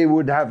knows what they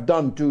would have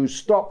done to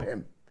stop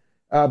him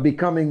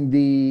becoming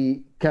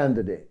the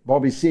candidate,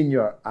 Bobby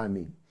Sr., I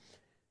mean.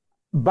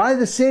 By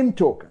the same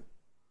token,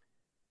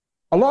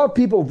 a lot of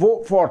people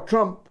vote for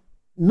Trump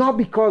not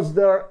because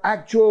they're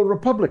actual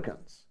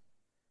Republicans,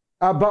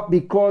 but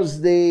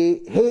because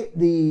they hate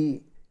the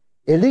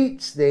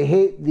elites, they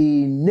hate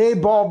the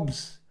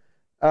nabobs,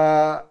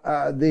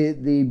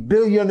 the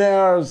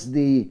billionaires,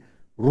 the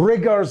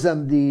riggers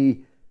and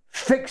the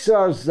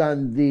fixers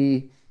and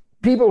the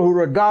people who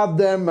regard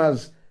them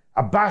as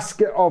a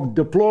basket of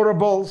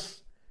deplorables.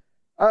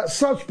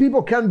 Such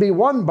people can be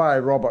won by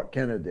Robert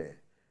Kennedy.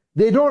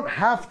 They don't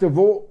have to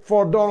vote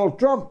for Donald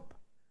Trump,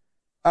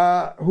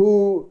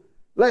 who,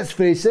 let's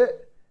face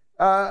it,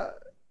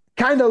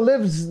 kind of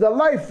lives the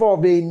life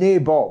of a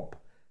nabob,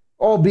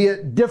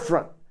 albeit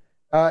different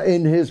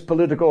in his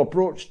political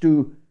approach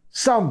to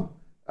some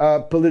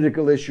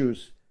political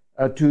issues,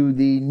 to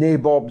the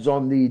nabobs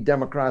on the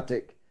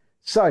Democratic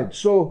side.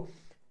 So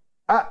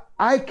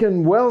I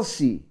can well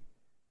see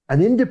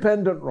an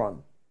independent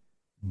run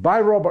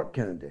by Robert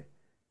Kennedy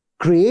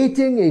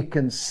creating a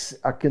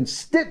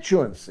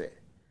constituency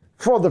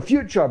for the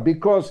future,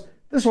 because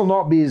this will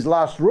not be his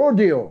last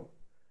rodeo.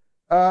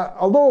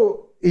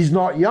 Although he's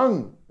not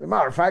young, as a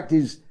matter of fact,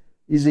 he's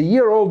a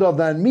year older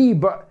than me,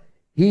 but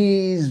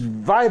he's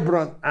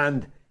vibrant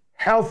and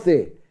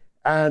healthy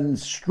and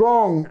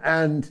strong,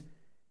 and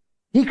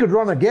he could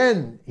run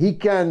again. He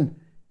can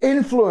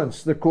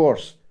influence the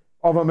course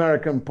of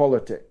American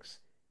politics,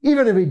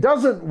 even if he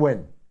doesn't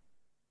win.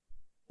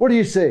 What do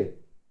you say?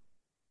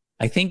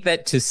 I think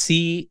that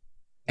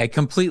I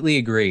completely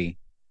agree.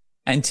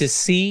 And to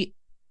see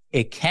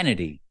a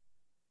Kennedy,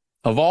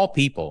 of all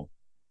people,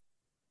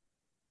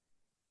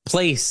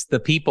 place the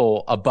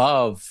people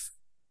above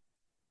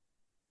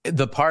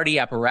the party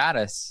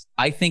apparatus,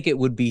 I think it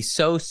would be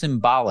so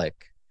symbolic.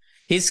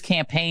 His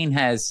campaign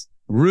has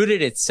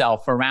rooted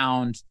itself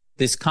around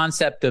this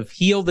concept of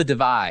heal the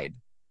divide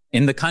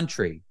in the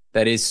country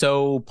that is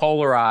so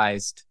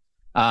polarized.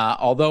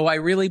 Although I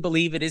really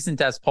believe it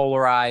isn't as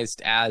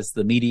polarized as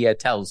the media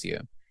tells you.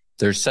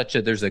 There's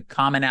a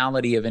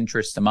commonality of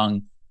interest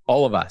among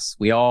all of us.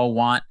 We all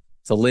want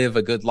to live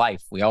a good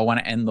life. We all want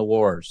to end the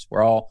wars.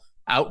 We're all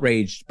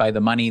outraged by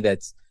the money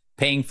that's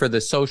paying for the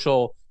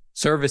social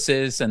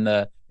services and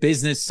the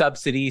business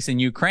subsidies in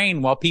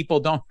Ukraine while people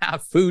don't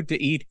have food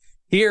to eat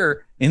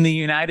here in the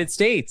United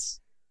States.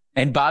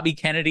 And Bobby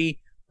Kennedy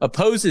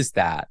opposes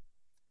that.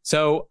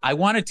 So I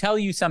want to tell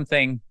you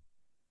something,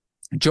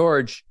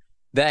 George,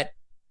 that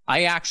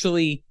I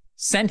actually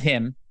sent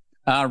him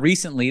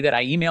recently, that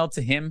I emailed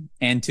to him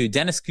and to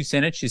Dennis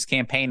Kucinich, his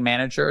campaign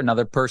manager,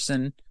 another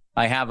person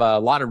I have a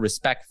lot of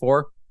respect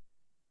for,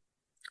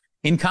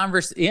 in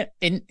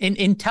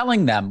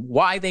telling them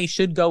why they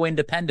should go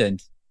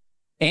independent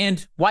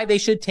and why they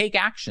should take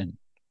action,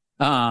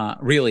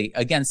 really,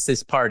 against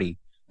this party,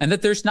 and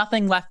that there's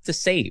nothing left to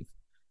save.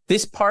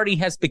 This party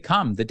has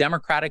become the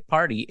Democratic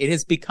Party. It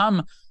has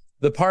become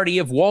the party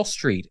of Wall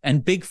Street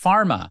and big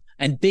pharma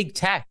and big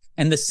tech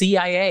and the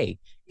CIA.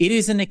 It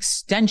is an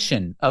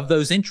extension of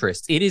those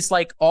interests. It is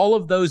like all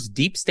of those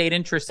deep state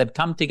interests have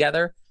come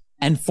together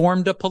and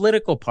formed a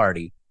political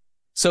party.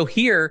 So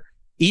here,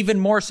 even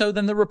more so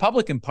than the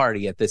Republican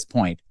Party at this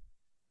point.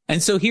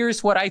 And so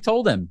here's what I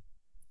told him.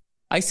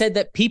 I said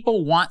that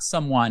people want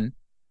someone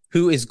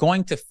who is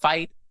going to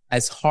fight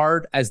as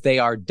hard as they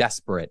are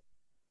desperate.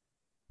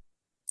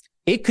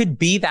 It could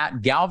be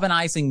that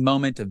galvanizing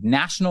moment of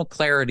national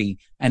clarity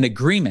and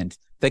agreement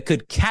that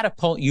could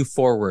catapult you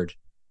forward.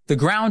 The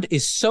ground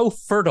is so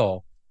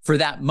fertile for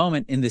that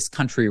moment in this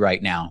country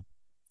right now.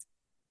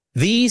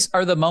 These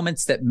are the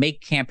moments that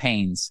make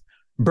campaigns.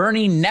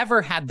 Bernie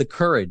never had the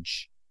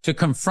courage to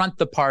confront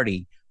the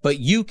party, but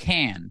you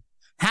can.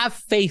 Have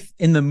faith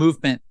in the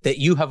movement that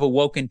you have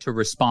awoken to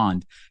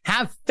respond.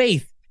 Have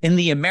faith in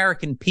the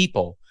American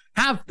people.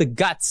 Have the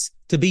guts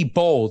to be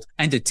bold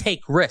and to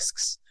take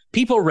risks.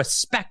 People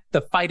respect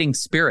the fighting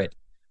spirit.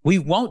 We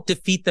won't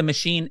defeat the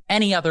machine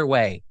any other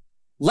way.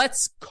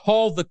 Let's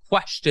call the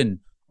question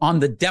on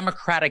the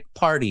Democratic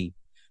Party,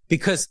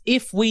 because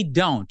if we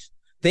don't,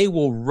 they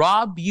will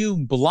rob you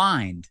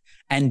blind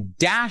and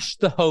dash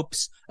the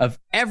hopes of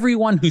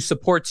everyone who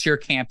supports your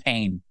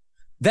campaign.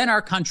 Then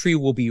our country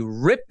will be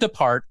ripped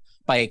apart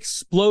by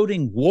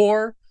exploding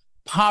war,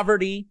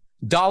 poverty,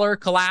 dollar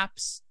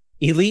collapse,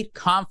 elite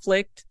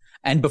conflict,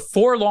 and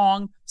before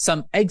long,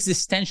 some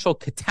existential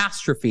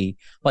catastrophe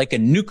like a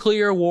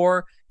nuclear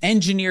war,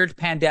 engineered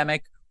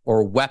pandemic,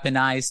 or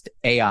weaponized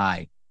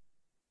AI.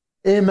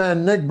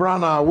 Amen. Nick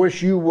Brana, I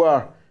wish you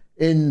were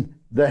in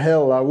the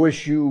Hill. I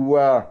wish you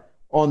were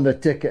on the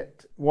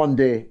ticket. One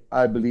day,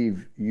 I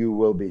believe you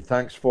will be.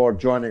 Thanks for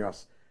joining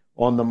us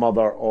on the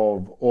Mother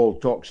of All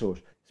Talk Shows.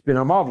 It's been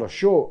a marvelous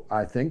show,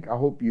 I think. I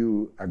hope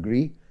you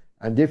agree.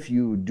 And if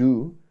you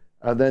do,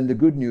 then the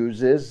good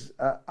news is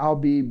I'll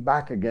be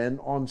back again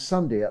on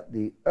Sunday at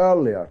the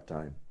earlier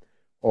time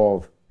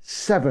of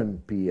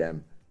 7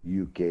 p.m.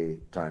 UK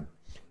time.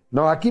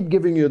 Now, I keep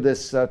giving you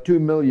this 2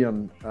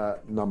 million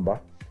number.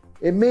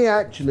 It may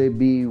actually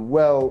be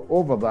well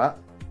over that.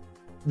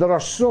 There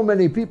are so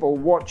many people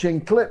watching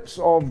clips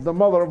of the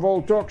Mother of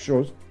All Talk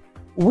Shows,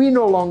 we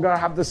no longer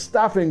have the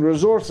staffing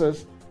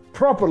resources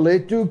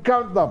properly to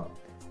count them.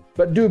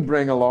 But do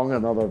bring along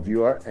another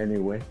viewer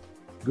anyway.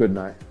 Good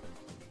night.